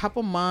only been a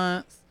couple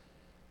months,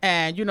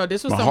 and you know,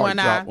 this was someone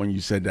my heart dropped when you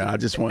said that. I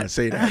just want to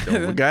say that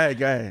though. But go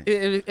ahead.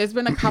 It's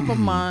been a couple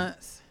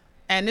months,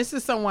 and this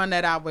is someone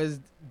that I was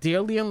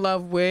dearly in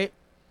love with.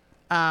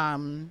 I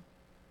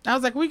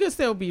was like, we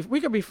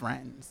could be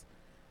friends.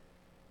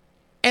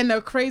 And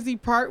the crazy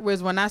part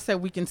was when I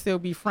said we can still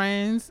be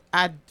friends,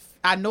 I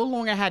no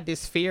longer had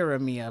this fear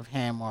of me of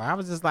him, or I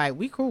was just like,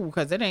 we cool,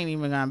 because it ain't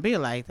even gonna be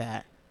like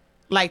that.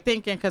 Like,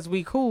 thinking because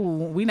we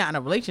cool, we not in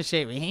a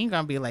relationship, and he ain't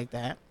gonna be like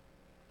that.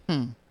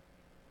 I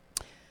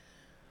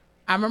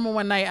remember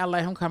one night I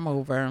let him come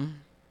over,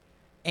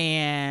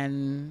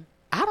 and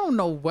I don't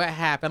know what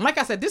happened. Like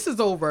I said, this is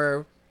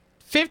over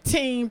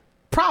 15,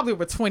 probably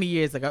over 20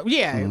 years ago.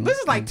 Yeah, this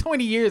is like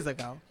 20 years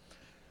ago.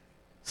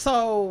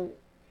 So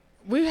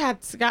we had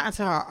gotten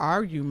into our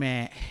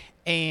argument,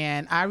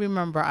 and I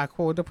remember I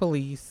called the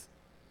police,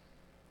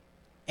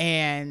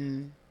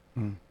 and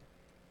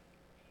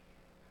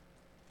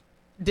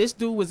this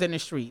dude was in the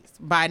streets.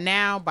 By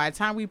the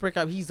time we break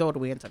up, he's all the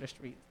way into the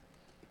streets.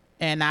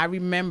 And I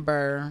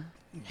remember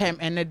him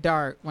in the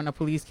dark when the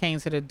police came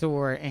to the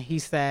door, and he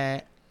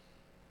said,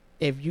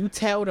 if you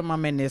tell them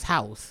I'm in this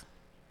house,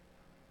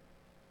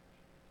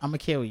 I'm going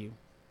to kill you.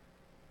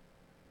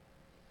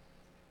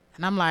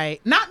 And I'm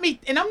like, not me.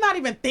 And I'm not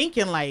even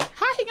thinking like,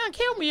 how he going to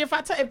kill me if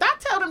I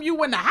tell them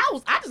you in the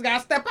house, I just got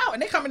to step out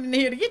and they coming in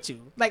here to get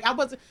you. Like, I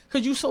wasn't,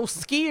 because you so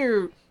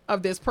scared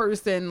of this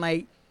person.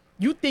 Like,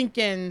 you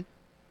thinking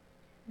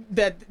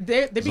that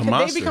they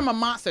become a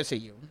monster to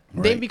you.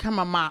 Right. They become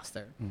a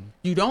monster.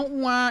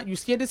 You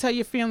scared to tell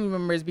your family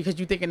members because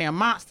you thinking they're a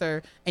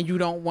monster, and you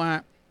don't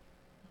want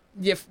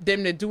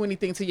them to do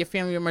anything to your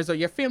family members, or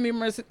your family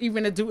members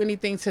even to do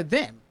anything to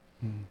them.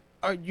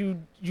 Or you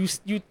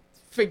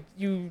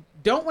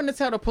don't want to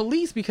tell the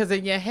police because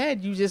in your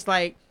head you just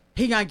like,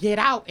 he gonna get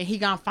out and he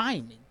gonna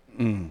find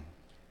me.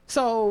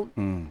 So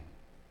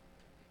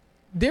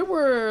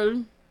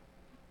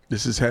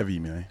this is heavy,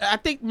 man. I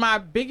think my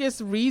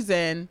biggest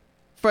reason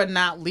for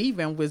not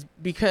leaving was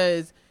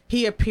because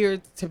he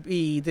appeared to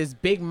be this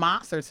big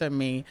monster to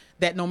me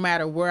that no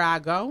matter where I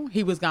go,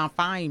 he was going to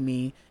find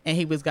me and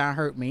he was going to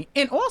hurt me.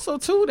 And also,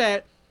 too,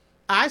 that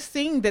I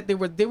seen that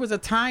there was a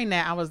time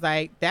that I was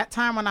like, that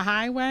time on the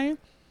highway,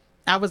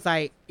 I was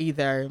like,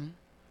 either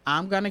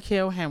I'm going to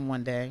kill him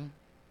one day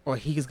or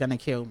he's going to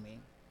kill me.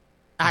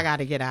 I got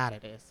to get out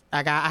of this.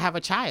 I have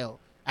a child.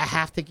 I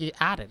have to get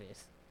out of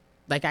this.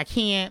 Like, I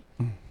can't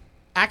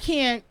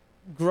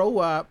grow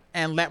up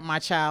and let my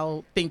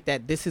child think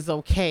that this is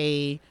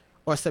okay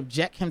or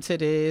subject him to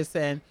this.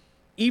 And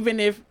even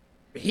if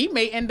he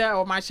may end up,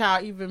 or my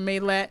child even may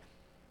let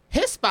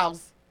his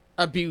spouse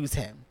abuse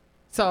him.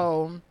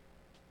 So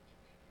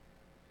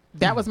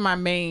that was my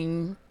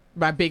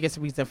biggest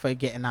reason for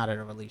getting out of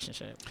the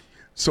relationship.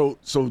 So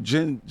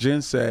Jen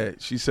said,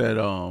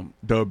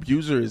 the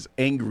abuser is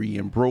angry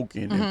and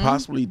broken and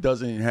possibly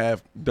doesn't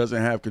have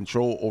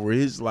control over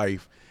his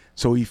life.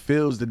 So he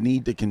feels the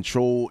need to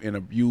control and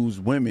abuse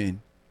the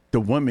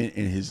women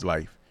in his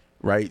life,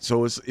 right?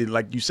 So it's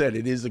like you said,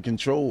 it's a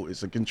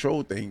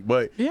control thing,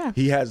 but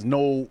he has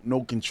no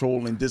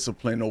control and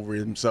discipline over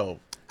himself.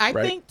 I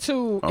think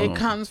too, it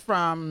comes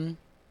from,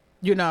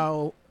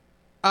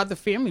 other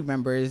family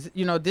members.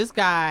 This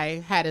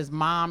guy had his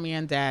mommy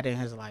and dad in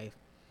his life.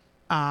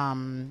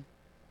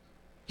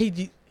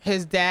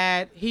 his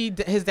dad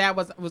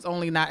was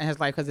only not in his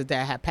life because his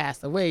dad had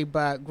passed away,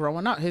 but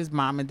growing up his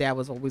mom and dad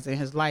was always in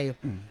his life,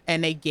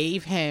 and they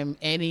gave him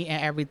any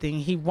and everything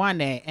he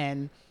wanted,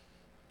 and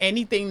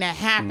anything that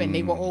happened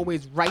they were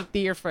always right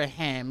there for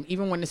him,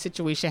 even when the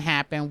situation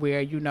happened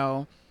where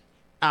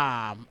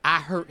I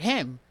hurt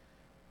him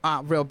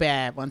real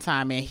bad one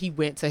time and he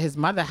went to his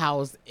mother's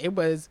house.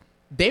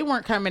 They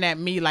weren't coming at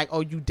me like,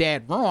 oh, you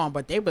dead wrong,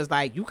 but they was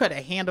like, you could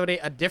have handled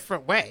it a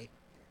different way.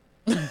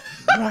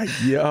 Like,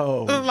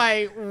 yo.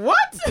 Like,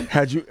 what?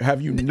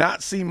 Have you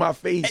not seen my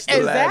face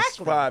the last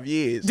 5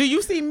 years? Do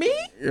you see me?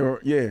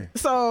 Yeah.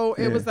 So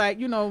it was like,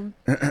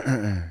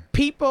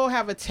 people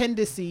have a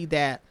tendency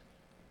that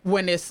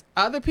when it's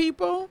other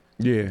people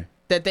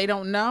that they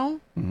don't know,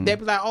 they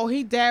be like, oh,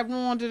 he dead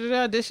wrong,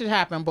 this should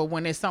happen. But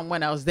when it's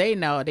someone else they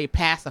know, they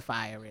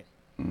pacify it.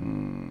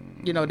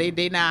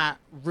 They not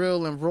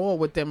real and raw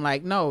with them.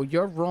 Like, no,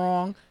 you're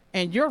wrong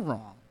and you're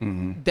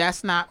wrong.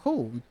 That's not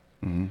cool.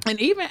 And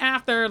even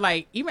after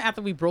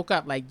we broke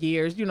up, like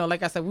years,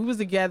 like I said, we was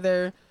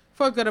together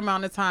for a good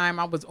amount of time.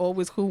 I was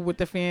always cool with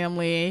the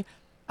family.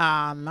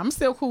 I'm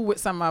still cool with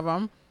some of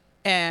them.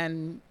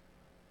 And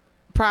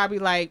probably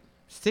like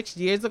 6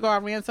 years ago, I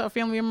ran into a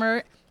family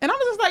member, and I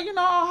was just like,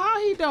 how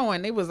he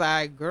doing? They was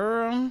like,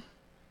 girl,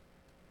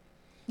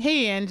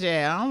 he in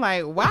jail. I'm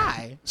like,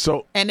 why?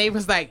 And they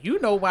was like,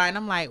 why? And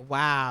I'm like,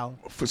 wow.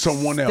 For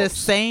someone else. The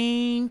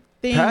same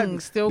thing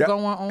still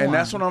going on. And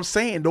that's what I'm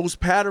saying. Those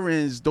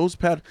patterns,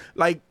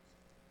 like,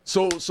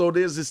 so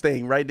there's this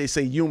thing, right? They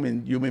say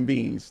human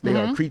beings, they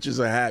are creatures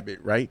of habit,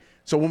 right?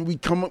 So when we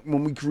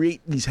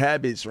create these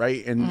habits,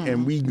 right,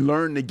 and we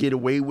learn to get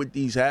away with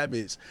these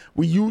habits,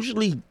 we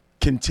usually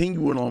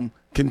continue them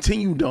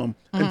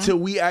until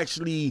we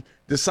actually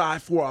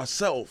decide for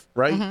ourselves,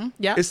 right?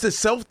 Yeah. It's the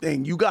self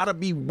thing. You got to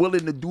be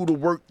willing to do the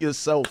work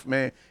yourself,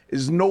 man.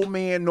 There's no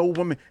man, no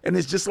woman. And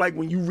it's just like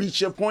when you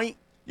reach your point,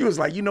 you was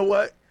like, you know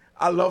what?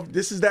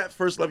 This is that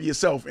first love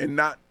yourself and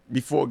not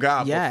before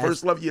God. Yes. But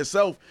first love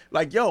yourself.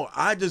 Like, yo,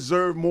 I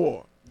deserve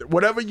more.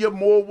 Whatever your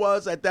more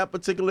was at that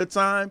particular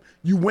time,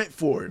 you went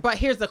for it. But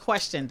here's the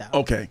question,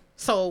 though. Okay.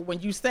 So when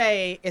you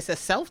say it's a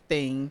self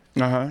thing,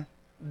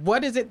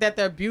 what is it that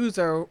the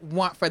abuser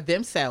want for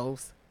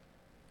themselves?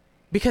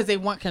 Because they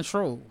want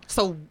control.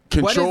 So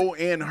control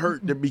and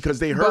hurt because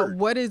they hurt. But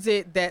what is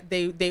it that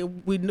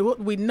we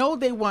know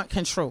they want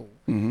control.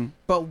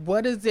 But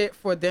what is it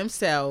for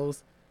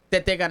themselves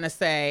that they're gonna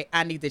say,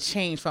 I need to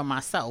change for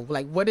myself?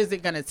 Like, what is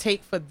it gonna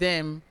take for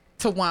them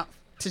to want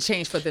to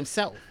change for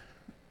themselves?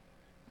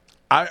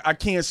 I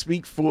can't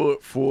speak for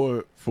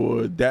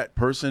that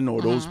person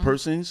or those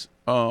persons.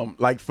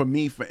 Like for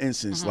me, for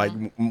instance, like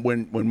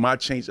when my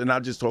change, and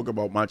I'll just talk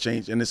about my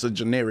change, and it's a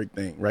generic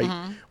thing,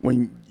 right?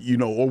 When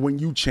or when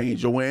you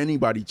change, or when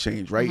anybody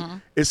change, right?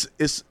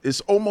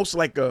 It's almost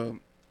like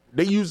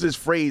they use this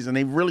phrase, and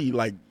they really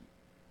like,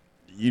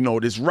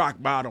 this rock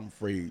bottom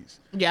phrase.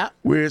 Yeah.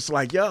 Where it's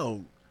like,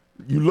 yo,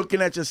 you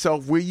looking at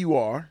yourself where you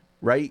are,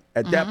 right?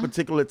 At that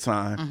particular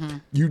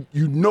time, you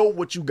know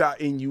what you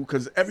got in you,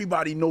 because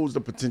everybody knows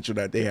the potential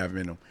that they have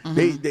in them.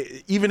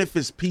 They even if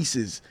it's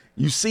pieces,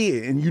 you see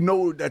it, and you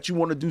know that you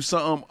want to do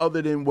something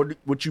other than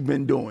what you've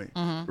been doing,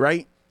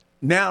 right?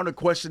 Now the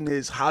question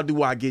is, how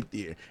do I get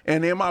there?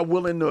 And am I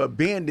willing to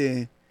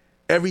abandon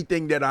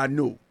everything that I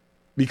knew?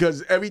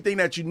 Because everything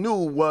that you knew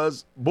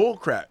was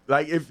bullcrap.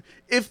 Like if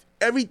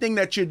everything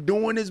that you're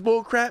doing is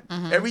bullcrap,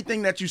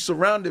 everything that you're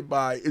surrounded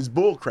by is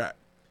bullcrap.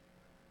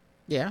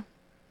 Yeah.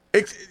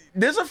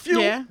 There's a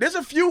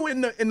few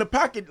in the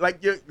pocket,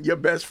 like your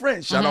best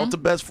friend. Shout out to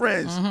best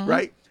friends,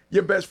 right?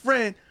 Your best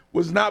friend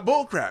was not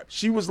bullcrap.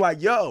 She was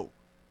like, yo,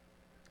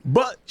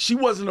 but she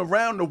wasn't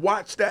around to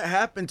watch that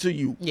happen to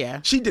you. Yeah.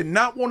 She did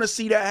not want to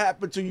see that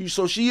happen to you.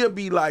 So she'll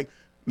be like,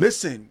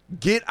 listen,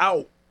 get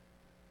out.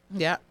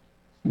 Yeah.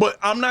 But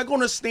I'm not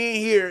going to stand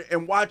here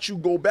and watch you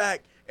go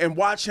back and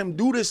watch him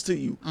do this to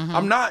you.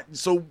 I'm not.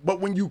 So, but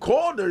when you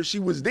called her, she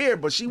was there,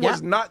 but she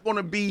was not going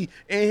to be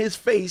in his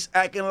face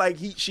acting like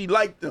she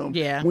liked him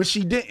when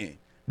she didn't,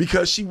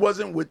 because she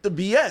wasn't with the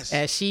BS.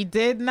 And she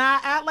did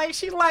not act like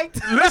she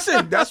liked him.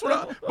 Listen, that's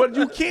what but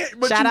you can't.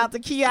 But shout out to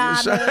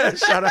Kiana.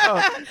 Shout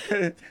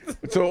out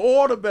to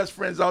all the best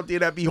friends out there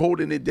that be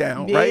holding it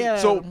down, right?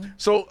 So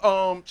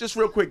just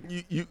real quick,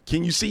 you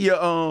can you see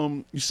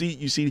your you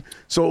see.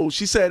 So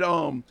she said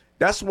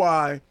that's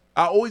why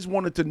I always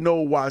wanted to know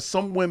why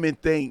some women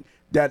think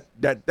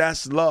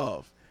that's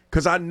love.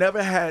 Cause I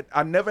never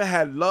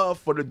had love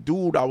for the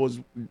dude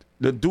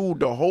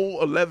the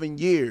whole 11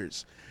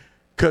 years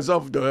because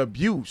of the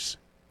abuse.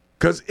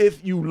 Cause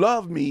if you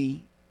love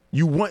me,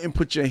 you wouldn't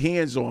put your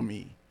hands on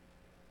me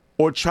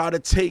or try to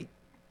take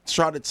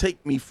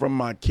me from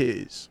my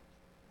kids.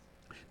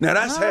 Now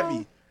that's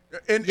heavy.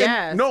 And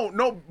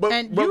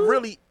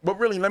really,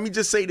 let me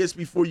just say this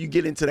before you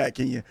get into that,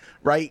 Kenya,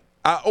 right?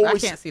 I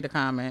can't see the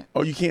comment.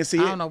 Oh, you can't see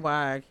it? I don't know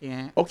why I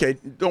can't. Okay,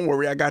 don't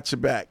worry, I got your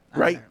back,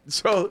 right?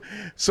 Okay.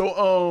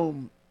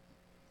 So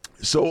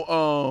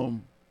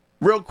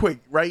real quick,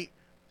 right?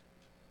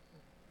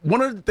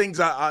 One of the things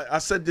I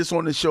said this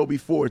on the show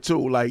before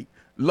too, like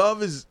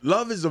love is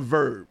a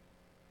verb,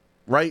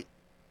 right?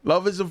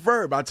 Love is a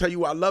verb. I tell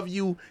you I love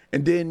you,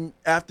 and then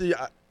after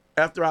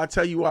I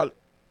tell you I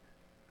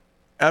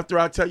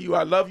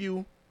love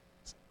you,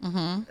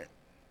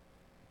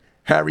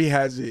 Harry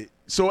has it.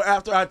 So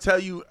after I tell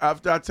you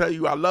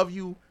I love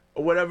you,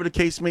 or whatever the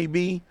case may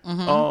be,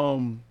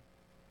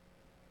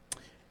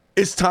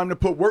 it's time to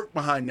put work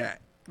behind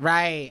that.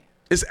 Right.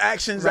 It's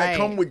actions that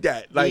come with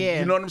that. Like,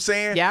 you know what I'm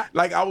saying? Yeah.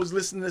 Like, I was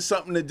listening to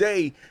something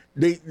today.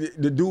 The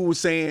dude was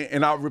saying,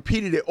 and I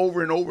repeated it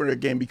over and over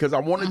again because I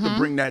wanted to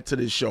bring that to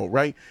this show,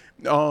 right?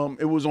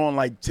 It was on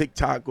like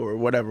TikTok or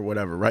whatever,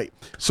 right?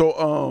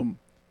 So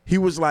he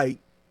was like,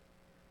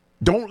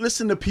 don't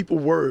listen to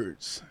people's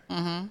words.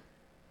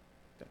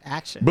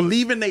 Action.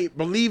 Believe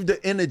the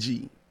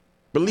energy.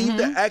 Believe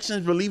the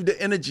actions, believe the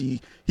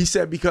energy. He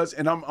said, because,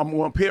 and I'm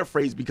going to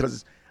paraphrase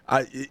because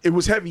it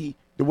was heavy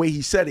the way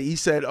he said it. He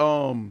said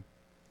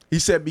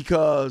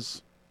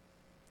because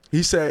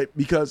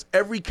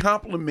every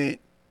compliment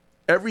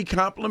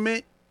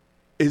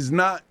is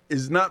not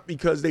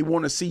because they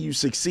want to see you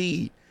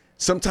succeed.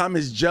 Sometimes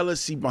it's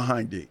jealousy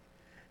behind it.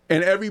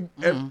 And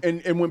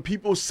and when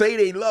people say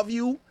they love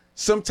you,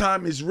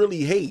 sometimes it's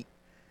really hate.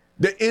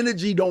 The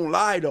energy don't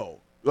lie though.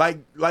 Like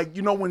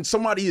when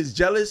somebody is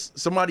jealous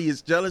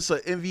or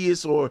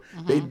envious, or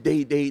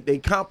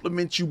they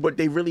compliment you, but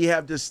they really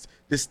have this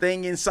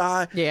thing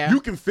inside. Yeah,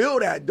 you can feel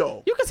that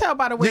though. You can tell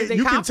by the way they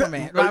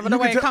compliment, by the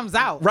way it comes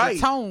out, right?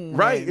 The tone,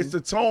 right? It's the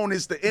tone,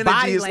 it's the energy.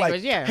 Body it's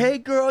language, like, hey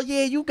girl,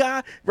 yeah, you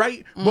got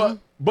right,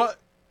 but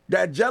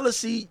that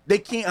jealousy, they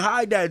can't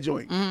hide that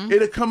joint.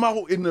 It'll come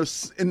out in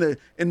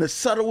the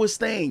subtlest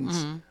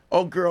things.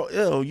 Oh girl,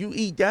 ew, you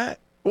eat that?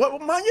 Well,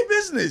 mind your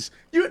business.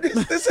 You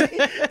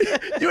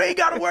ain't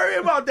got to worry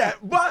about that.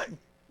 But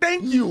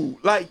thank you.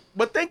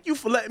 But thank you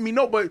for letting me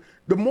know. But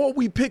the more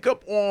we pick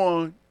up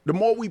on, the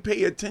more we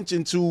pay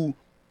attention to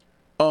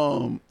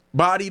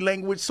body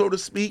language, so to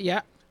speak.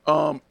 Yeah.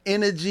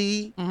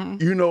 Energy,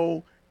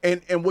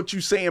 and what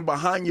you saying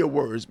behind your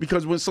words.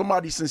 Because when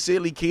somebody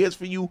sincerely cares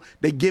for you,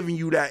 they're giving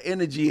you that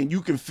energy and you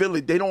can feel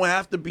it. They don't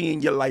have to be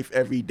in your life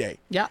every day.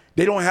 Yeah.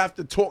 They don't have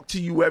to talk to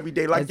you every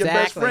day like your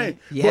best friend.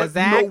 Yeah, but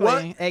exactly. You know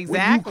what?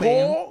 Exactly. When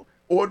you call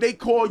or they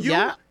call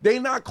you, they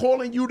not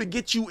calling you to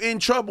get you in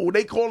trouble.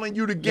 They calling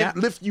you to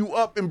lift you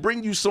up and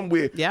bring you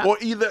somewhere. Yeah. Or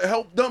either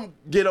help them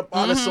get up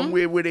out of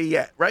somewhere where they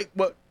at, right?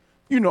 But,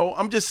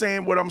 I'm just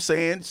saying what I'm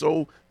saying.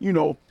 So,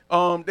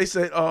 they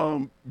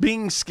said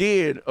being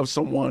scared of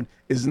someone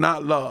is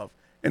not love,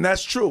 and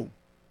that's true.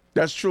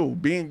 That's true.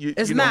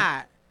 It's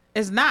not.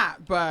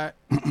 But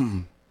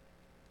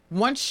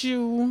once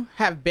you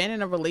have been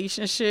in a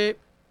relationship,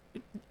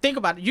 think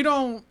about it. You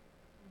don't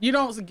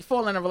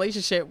fall in a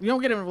relationship. You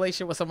don't get in a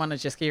relationship with someone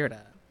that you're scared of.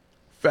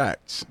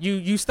 Facts.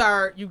 You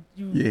start you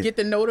get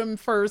to know them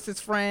first as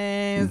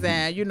friends,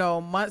 and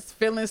months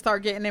feelings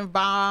start getting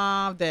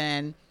involved,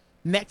 and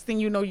next thing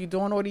you know, you're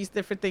doing all these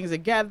different things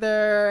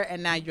together,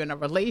 and now you're in a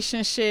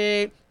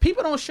relationship.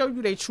 People don't show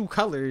you their true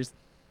colors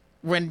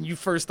when you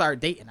first start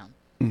dating them.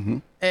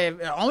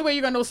 The only way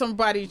you're gonna know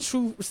somebody's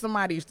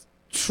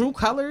true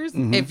colors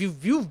if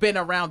you've been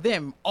around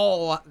them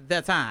all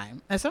the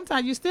time. And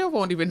sometimes you still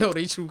won't even know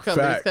their true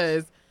colors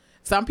because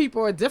some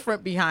people are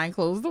different behind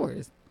closed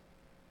doors.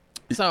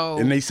 So,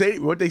 and they say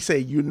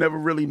you never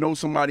really know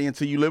somebody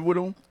until you live with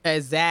them.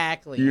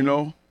 Exactly.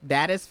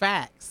 That is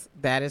facts.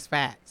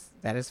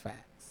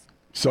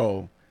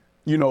 So,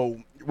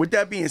 with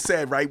that being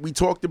said, right, we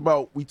talked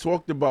about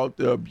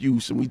the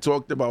abuse, and we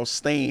talked about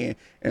staying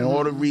and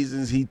all the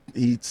reasons he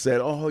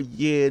said, oh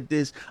yeah,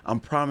 I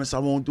promise I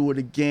won't do it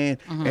again.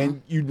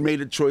 And you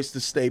made a choice to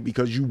stay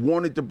because you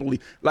wanted to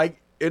believe. Like,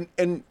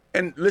 and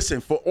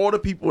listen, for all the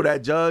people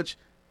that judge,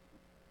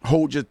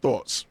 hold your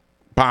thoughts.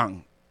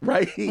 Bang.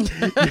 Right?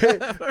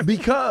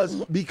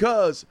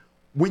 Because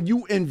when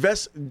you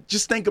invest,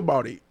 just think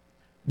about it.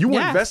 You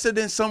invested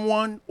in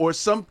someone or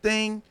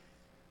something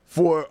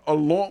for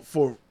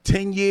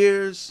 10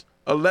 years,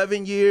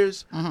 11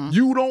 years.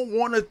 You don't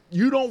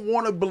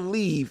want to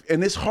believe,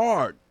 and it's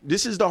hard.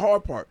 This is the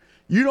hard part.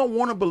 You don't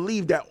want to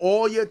believe that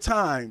all your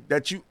time,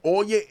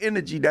 all your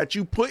energy that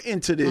you put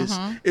into this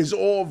is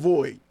all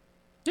void.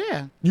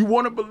 Yeah. You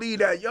want to believe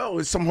that,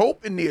 there's some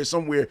hope in there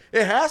somewhere.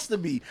 It has to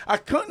be. I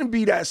couldn't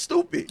be that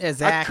stupid.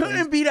 Exactly. I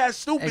couldn't be that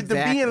stupid to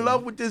be in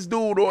love with this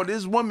dude or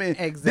this woman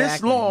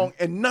this long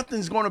and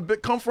nothing's going to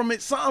come from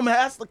it. Something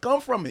has to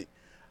come from it.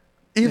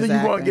 Either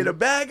you're going to get a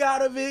bag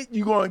out of it,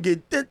 you're going to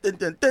get, you're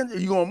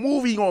going to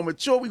move, you're going to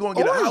mature, we're going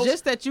to get a house. Or it's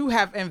just that you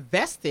have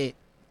invested.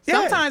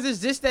 Sometimes it's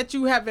just that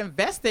you have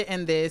invested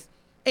in this.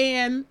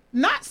 And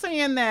not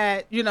saying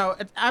that,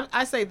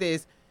 I say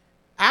this,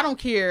 I don't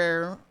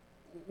care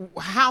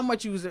how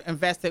much you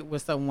invested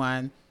with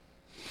someone.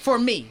 For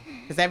me,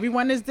 because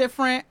everyone is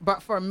different,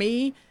 but for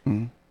me,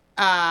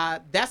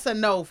 that's a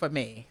no for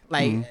me.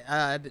 Like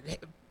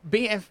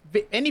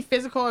any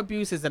physical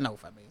abuse is a no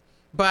for me.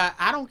 But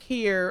I don't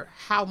care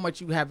how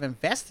much you have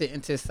invested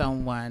into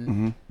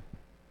someone.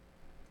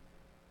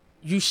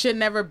 You should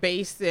never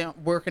base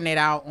working it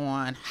out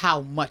on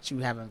how much you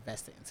have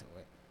invested into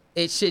it.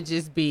 It should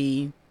just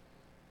be,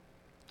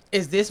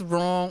 is this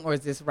wrong or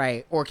is this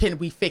right? Or can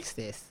we fix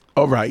this?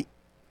 All right.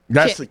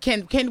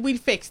 Can we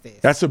fix this?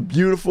 That's a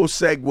beautiful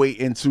segue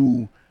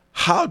into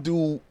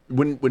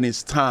when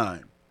it's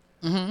time,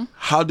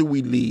 how do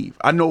we leave?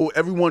 I know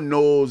everyone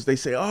knows, they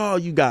say, oh,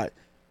 you got,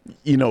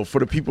 for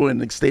the people in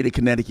the state of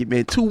Connecticut,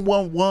 man,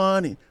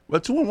 211. Well,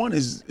 211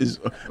 is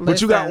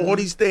but you got all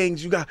these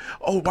things. You got,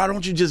 why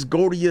don't you just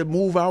go to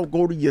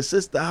your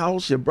sister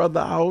house, your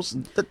brother house,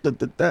 and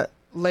that.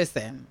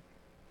 Listen,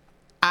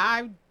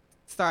 I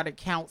started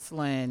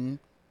counseling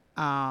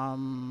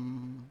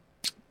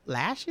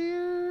last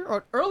year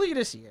or earlier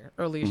this year.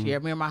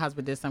 Me and my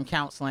husband did some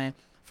counseling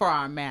for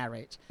our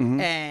marriage.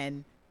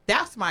 And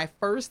that's my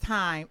first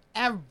time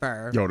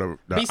ever,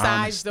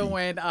 besides honesty.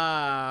 doing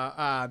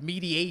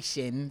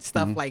mediation,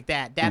 stuff like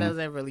that. That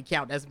doesn't really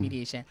count as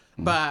mediation.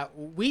 But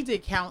we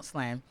did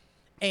counseling.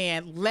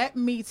 And let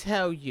me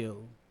tell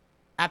you,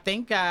 I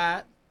thank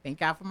God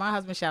for my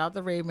husband, shout out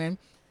to Raymond,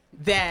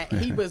 that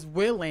he was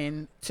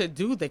willing to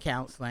do the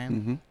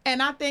counseling.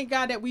 And I thank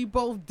God that we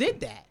both did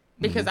that,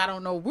 because I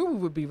don't know where we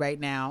would be right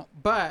now.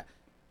 But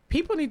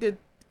people need to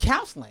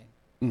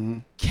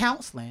counseling.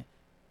 Counseling.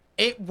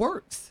 It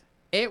works.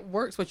 It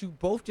works, but you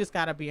both just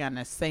got to be on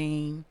the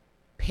same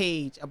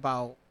page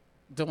about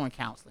doing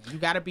counseling. You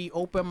got to be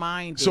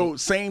open-minded. So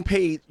same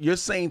page, your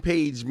same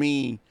page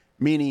meaning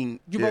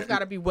you both got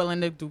to be willing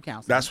to do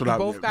counseling. That's what I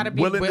mean. You both got to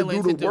be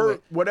willing to do the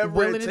work,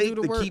 whatever it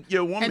takes to keep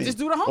your woman. And just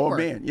do the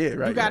homework. Oh, man. Yeah,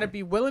 right. You got to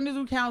be willing to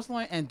do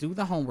counseling and do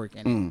the homework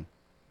in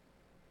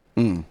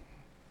it.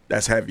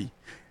 That's heavy.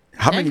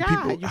 How many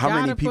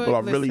people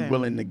are really listen,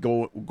 willing to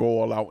go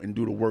all out and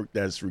do the work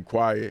that's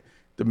required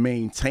to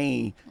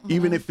maintain,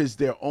 even if it's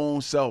their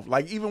own self?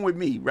 Like, even with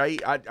me,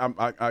 right?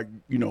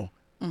 You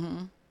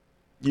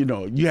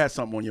had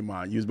something on your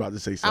mind. You was about to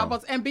say something.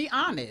 And be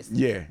honest.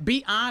 Yeah.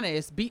 Be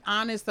honest. Be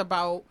honest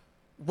about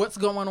what's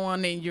going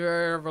on in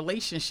your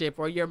relationship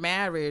or your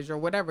marriage or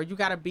whatever. You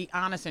got to be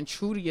honest and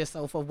true to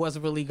yourself of what's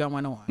really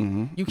going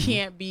on. You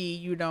can't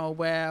be,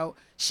 well,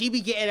 she be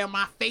getting in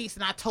my face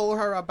and I told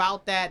her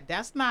about that.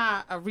 That's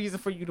not a reason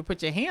for you to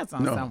put your hands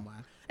on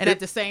someone. And at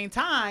the same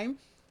time,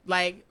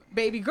 like,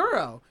 baby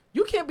girl,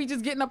 you can't be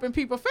just getting up in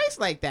people's face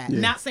like that.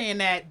 Not saying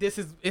that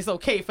it's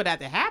okay for that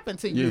to happen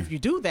to you if you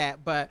do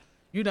that, but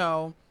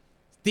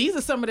these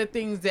are some of the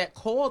things that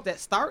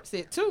starts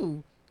it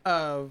too,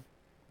 of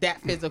that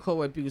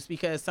physical abuse,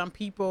 because some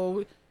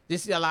people,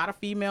 a lot of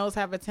females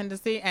have a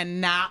tendency,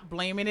 and not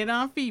blaming it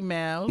on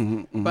females,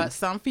 but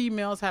some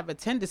females have a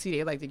tendency,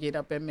 they like to get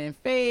up in men's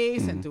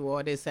face and do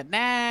all this and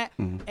that,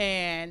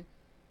 and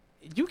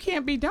you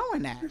can't be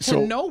doing that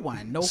to no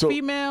one,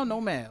 female, no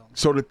male.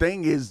 So the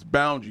thing is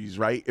boundaries,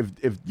 right?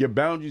 If your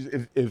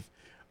boundaries, if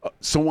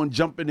someone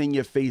jumping in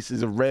your face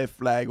is a red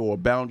flag or a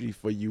boundary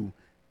for you,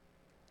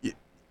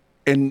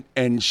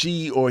 and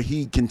she or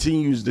he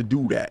continues to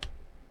do that,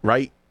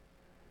 right?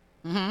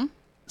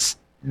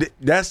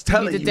 That's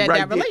telling you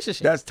right there.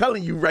 That's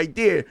telling you right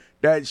there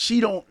that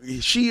she or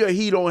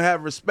he don't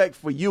have respect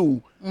for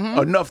you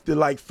enough to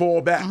like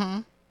fall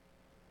back.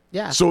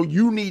 Yeah. So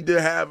you need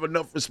to have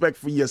enough respect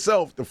for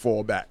yourself to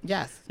fall back.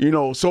 Yes.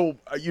 So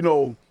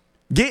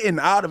getting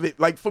out of it,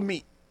 like for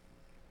me,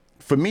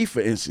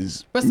 for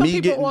instance. But some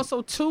people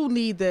also too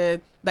need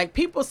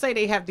people say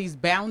they have these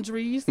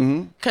boundaries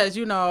because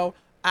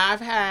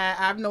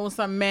I've known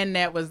some men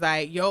that was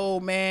like, yo,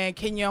 man,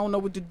 Kenya, I don't know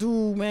what to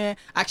do, man.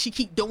 She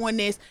keep doing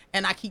this,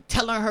 and I keep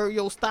telling her,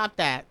 yo, stop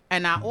that.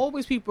 And I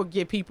always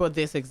give people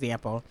this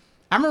example.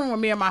 I remember when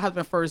me and my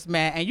husband first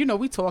met, and,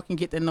 we talk and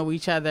get to know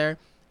each other,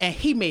 and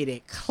he made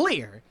it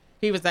clear.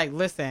 He was like,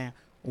 listen,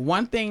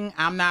 one thing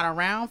I'm not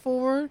around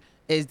for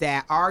is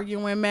that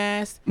arguing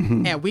mess,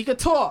 and we could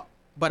talk,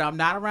 but I'm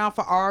not around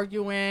for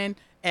arguing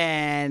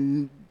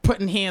and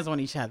putting hands on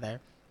each other.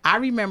 I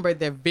remember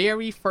the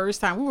very first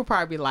time, we were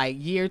probably like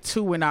year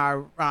 2 in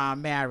our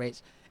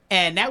marriage.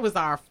 And that was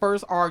our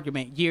first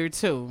argument, year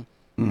 2.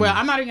 Well,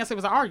 I'm not even going to say it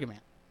was an argument.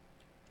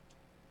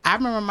 I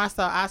remember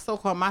I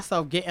so-called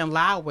myself getting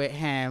loud with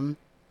him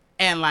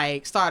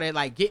and started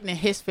getting in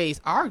his face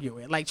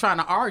arguing, trying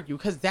to argue,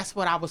 because that's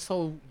what I was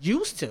so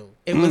used to.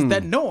 It was the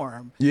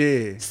norm.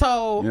 Yeah.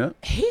 So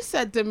he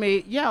said to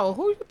me, yo,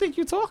 who you think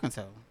you talking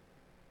to?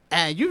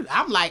 And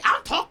I'm like,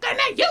 I'm talking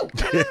to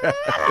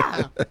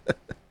you.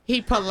 He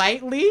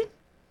politely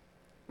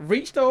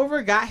reached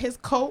over, got his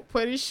coat,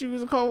 put his shoes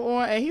and coat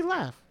on, and he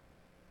left.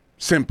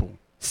 Simple.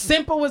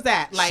 Simple as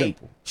that.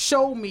 Simple.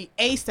 Show me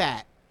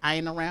ASAP. I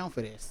ain't around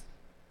for this.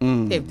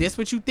 If this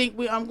what you think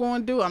I'm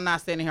going to do, I'm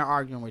not sitting here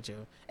arguing with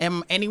you.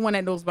 And anyone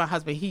that knows my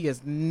husband, he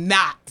is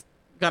not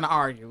going to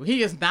argue.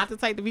 He is not the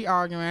type to be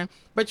arguing.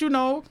 But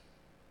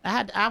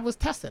I was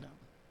testing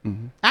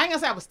him. I ain't going to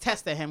say I was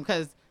testing him,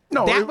 because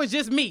that was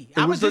just me.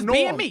 I was just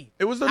being me.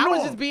 It was the norm. I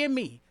was just being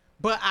me.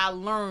 But I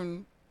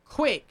learned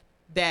quick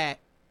that,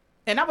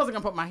 and I wasn't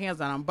gonna put my hands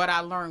on him, but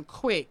I learned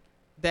quick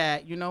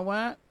that, you know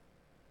what,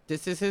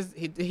 this is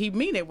he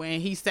mean it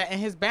when he's setting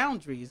his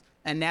boundaries,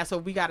 and that's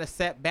what we gotta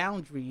set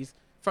boundaries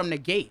from the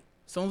gate.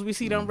 As soon as we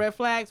see them red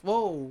flags,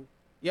 whoa,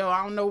 yo,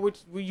 I don't know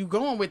where you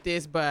going with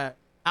this, but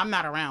I'm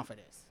not around for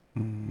this.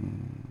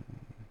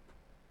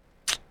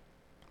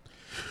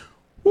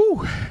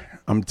 Woo.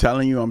 I'm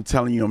telling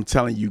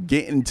you,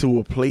 getting to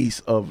a place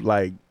of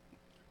like,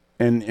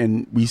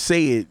 and we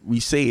say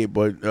it,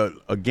 but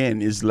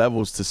again, it's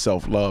levels to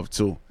self-love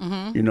too.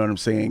 You know what I'm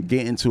saying?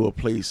 Getting to a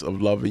place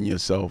of loving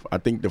yourself. I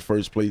think the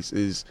first place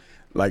is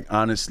like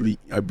honestly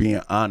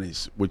being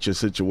honest with your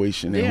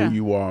situation and who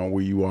you are and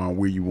where you are and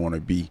where you want to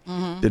be.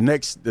 The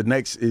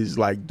next is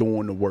like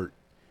doing the work.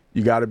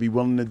 You got to be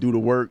willing to do the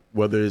work,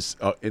 whether it's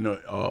in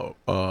a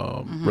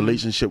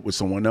relationship with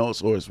someone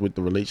else or it's with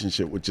the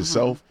relationship with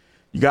yourself.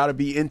 You got to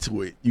be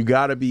into it. You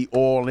got to be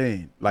all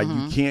in. Like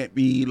you can't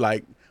be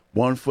like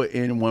 1 foot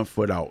in, 1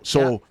 foot out.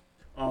 So,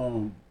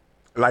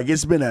 like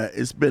it's been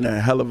a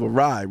hell of a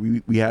ride.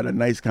 We had a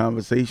nice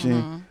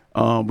conversation.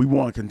 We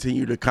want to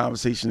continue the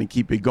conversation and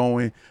keep it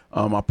going.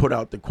 I put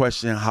out the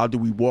question: how do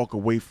we walk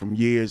away from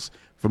years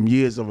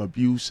of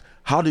abuse?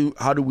 How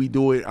do we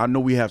do it? I know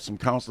we have some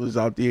counselors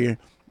out there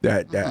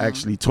that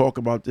actually talk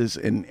about this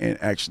and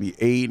actually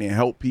aid and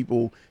help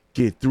people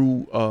get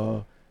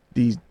through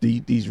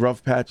these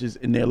rough patches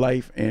in their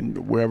life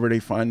and wherever they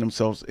find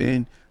themselves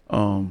in.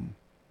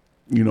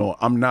 You know,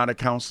 I'm not a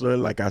counselor.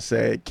 Like I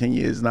said,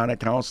 Kenya is not a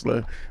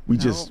counselor. We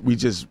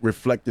just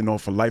reflecting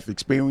off of life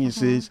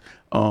experiences.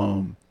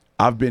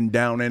 I've been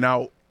down and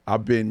out.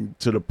 I've been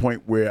to the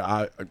point where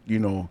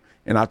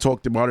and I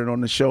talked about it on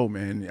the show,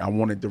 man. I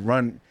wanted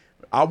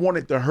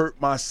to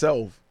hurt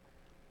myself,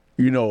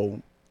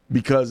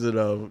 because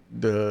of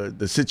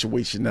the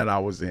situation that I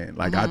was in.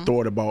 Like I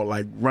thought about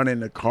like running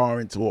the car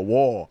into a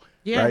wall,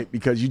 right?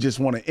 Because you just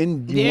want to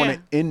end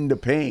the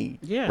pain,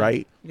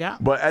 right? Yeah.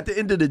 But at the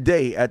end of the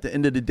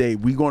day,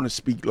 we're going to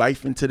speak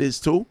life into this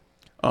too.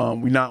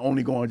 We're not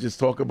only going to just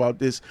talk about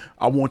this.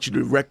 I want you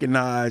to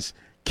recognize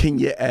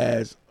Kenya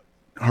as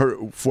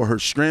for her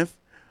strength,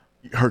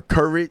 her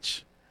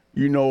courage,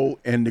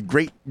 and the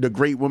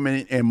great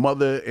woman and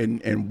mother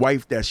and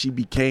wife that she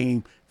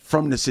became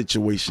from the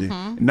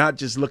situation. Not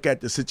just look at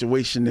the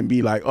situation and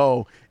be like,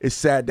 oh, it's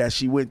sad that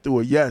she went through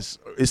it. Yes,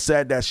 it's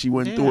sad that she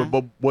went through it,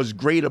 but what's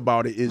great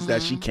about it is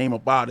that she came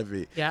up out of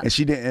it, and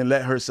she didn't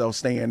let herself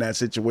stay in that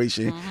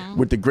situation.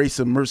 With the grace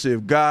and mercy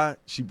of God,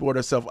 she brought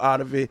herself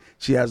out of it.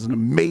 She has an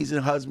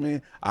amazing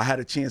husband. I had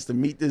a chance to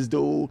meet this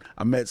dude.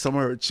 I met some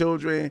of her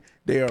children.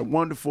 They are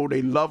wonderful.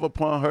 They love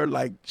upon her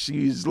like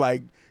she's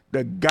like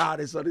the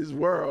goddess of this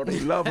world. They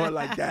love her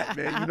like that,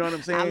 man. You know what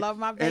I'm saying? I love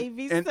my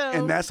babies too.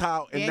 And that's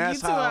how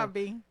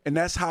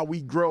that's how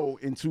we grow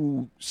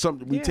into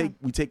something. We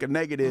take a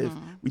negative,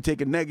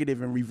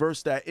 and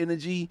reverse that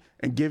energy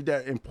and give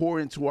that and pour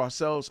into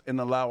ourselves and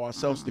allow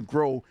ourselves to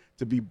grow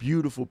to be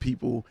beautiful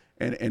people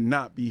and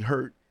not be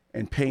hurt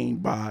and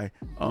pained by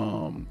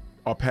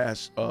our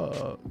past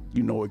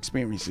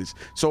experiences.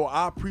 So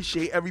I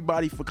appreciate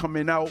everybody for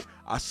coming out.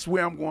 I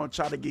swear I'm going to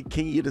try to get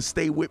Kenya to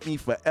stay with me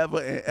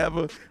forever and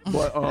ever,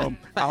 but I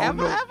don't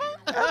know.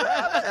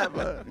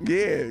 Ever.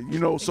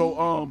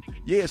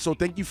 Yeah, so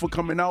thank you for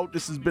coming out.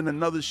 This has been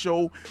another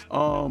show.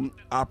 I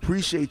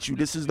appreciate you.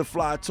 This is the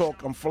Fly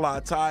Talk. I'm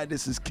Fly Ty.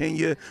 This is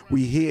Kenya.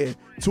 We here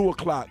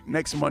 2:00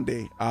 next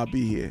Monday. I'll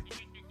be here.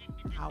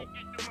 Out.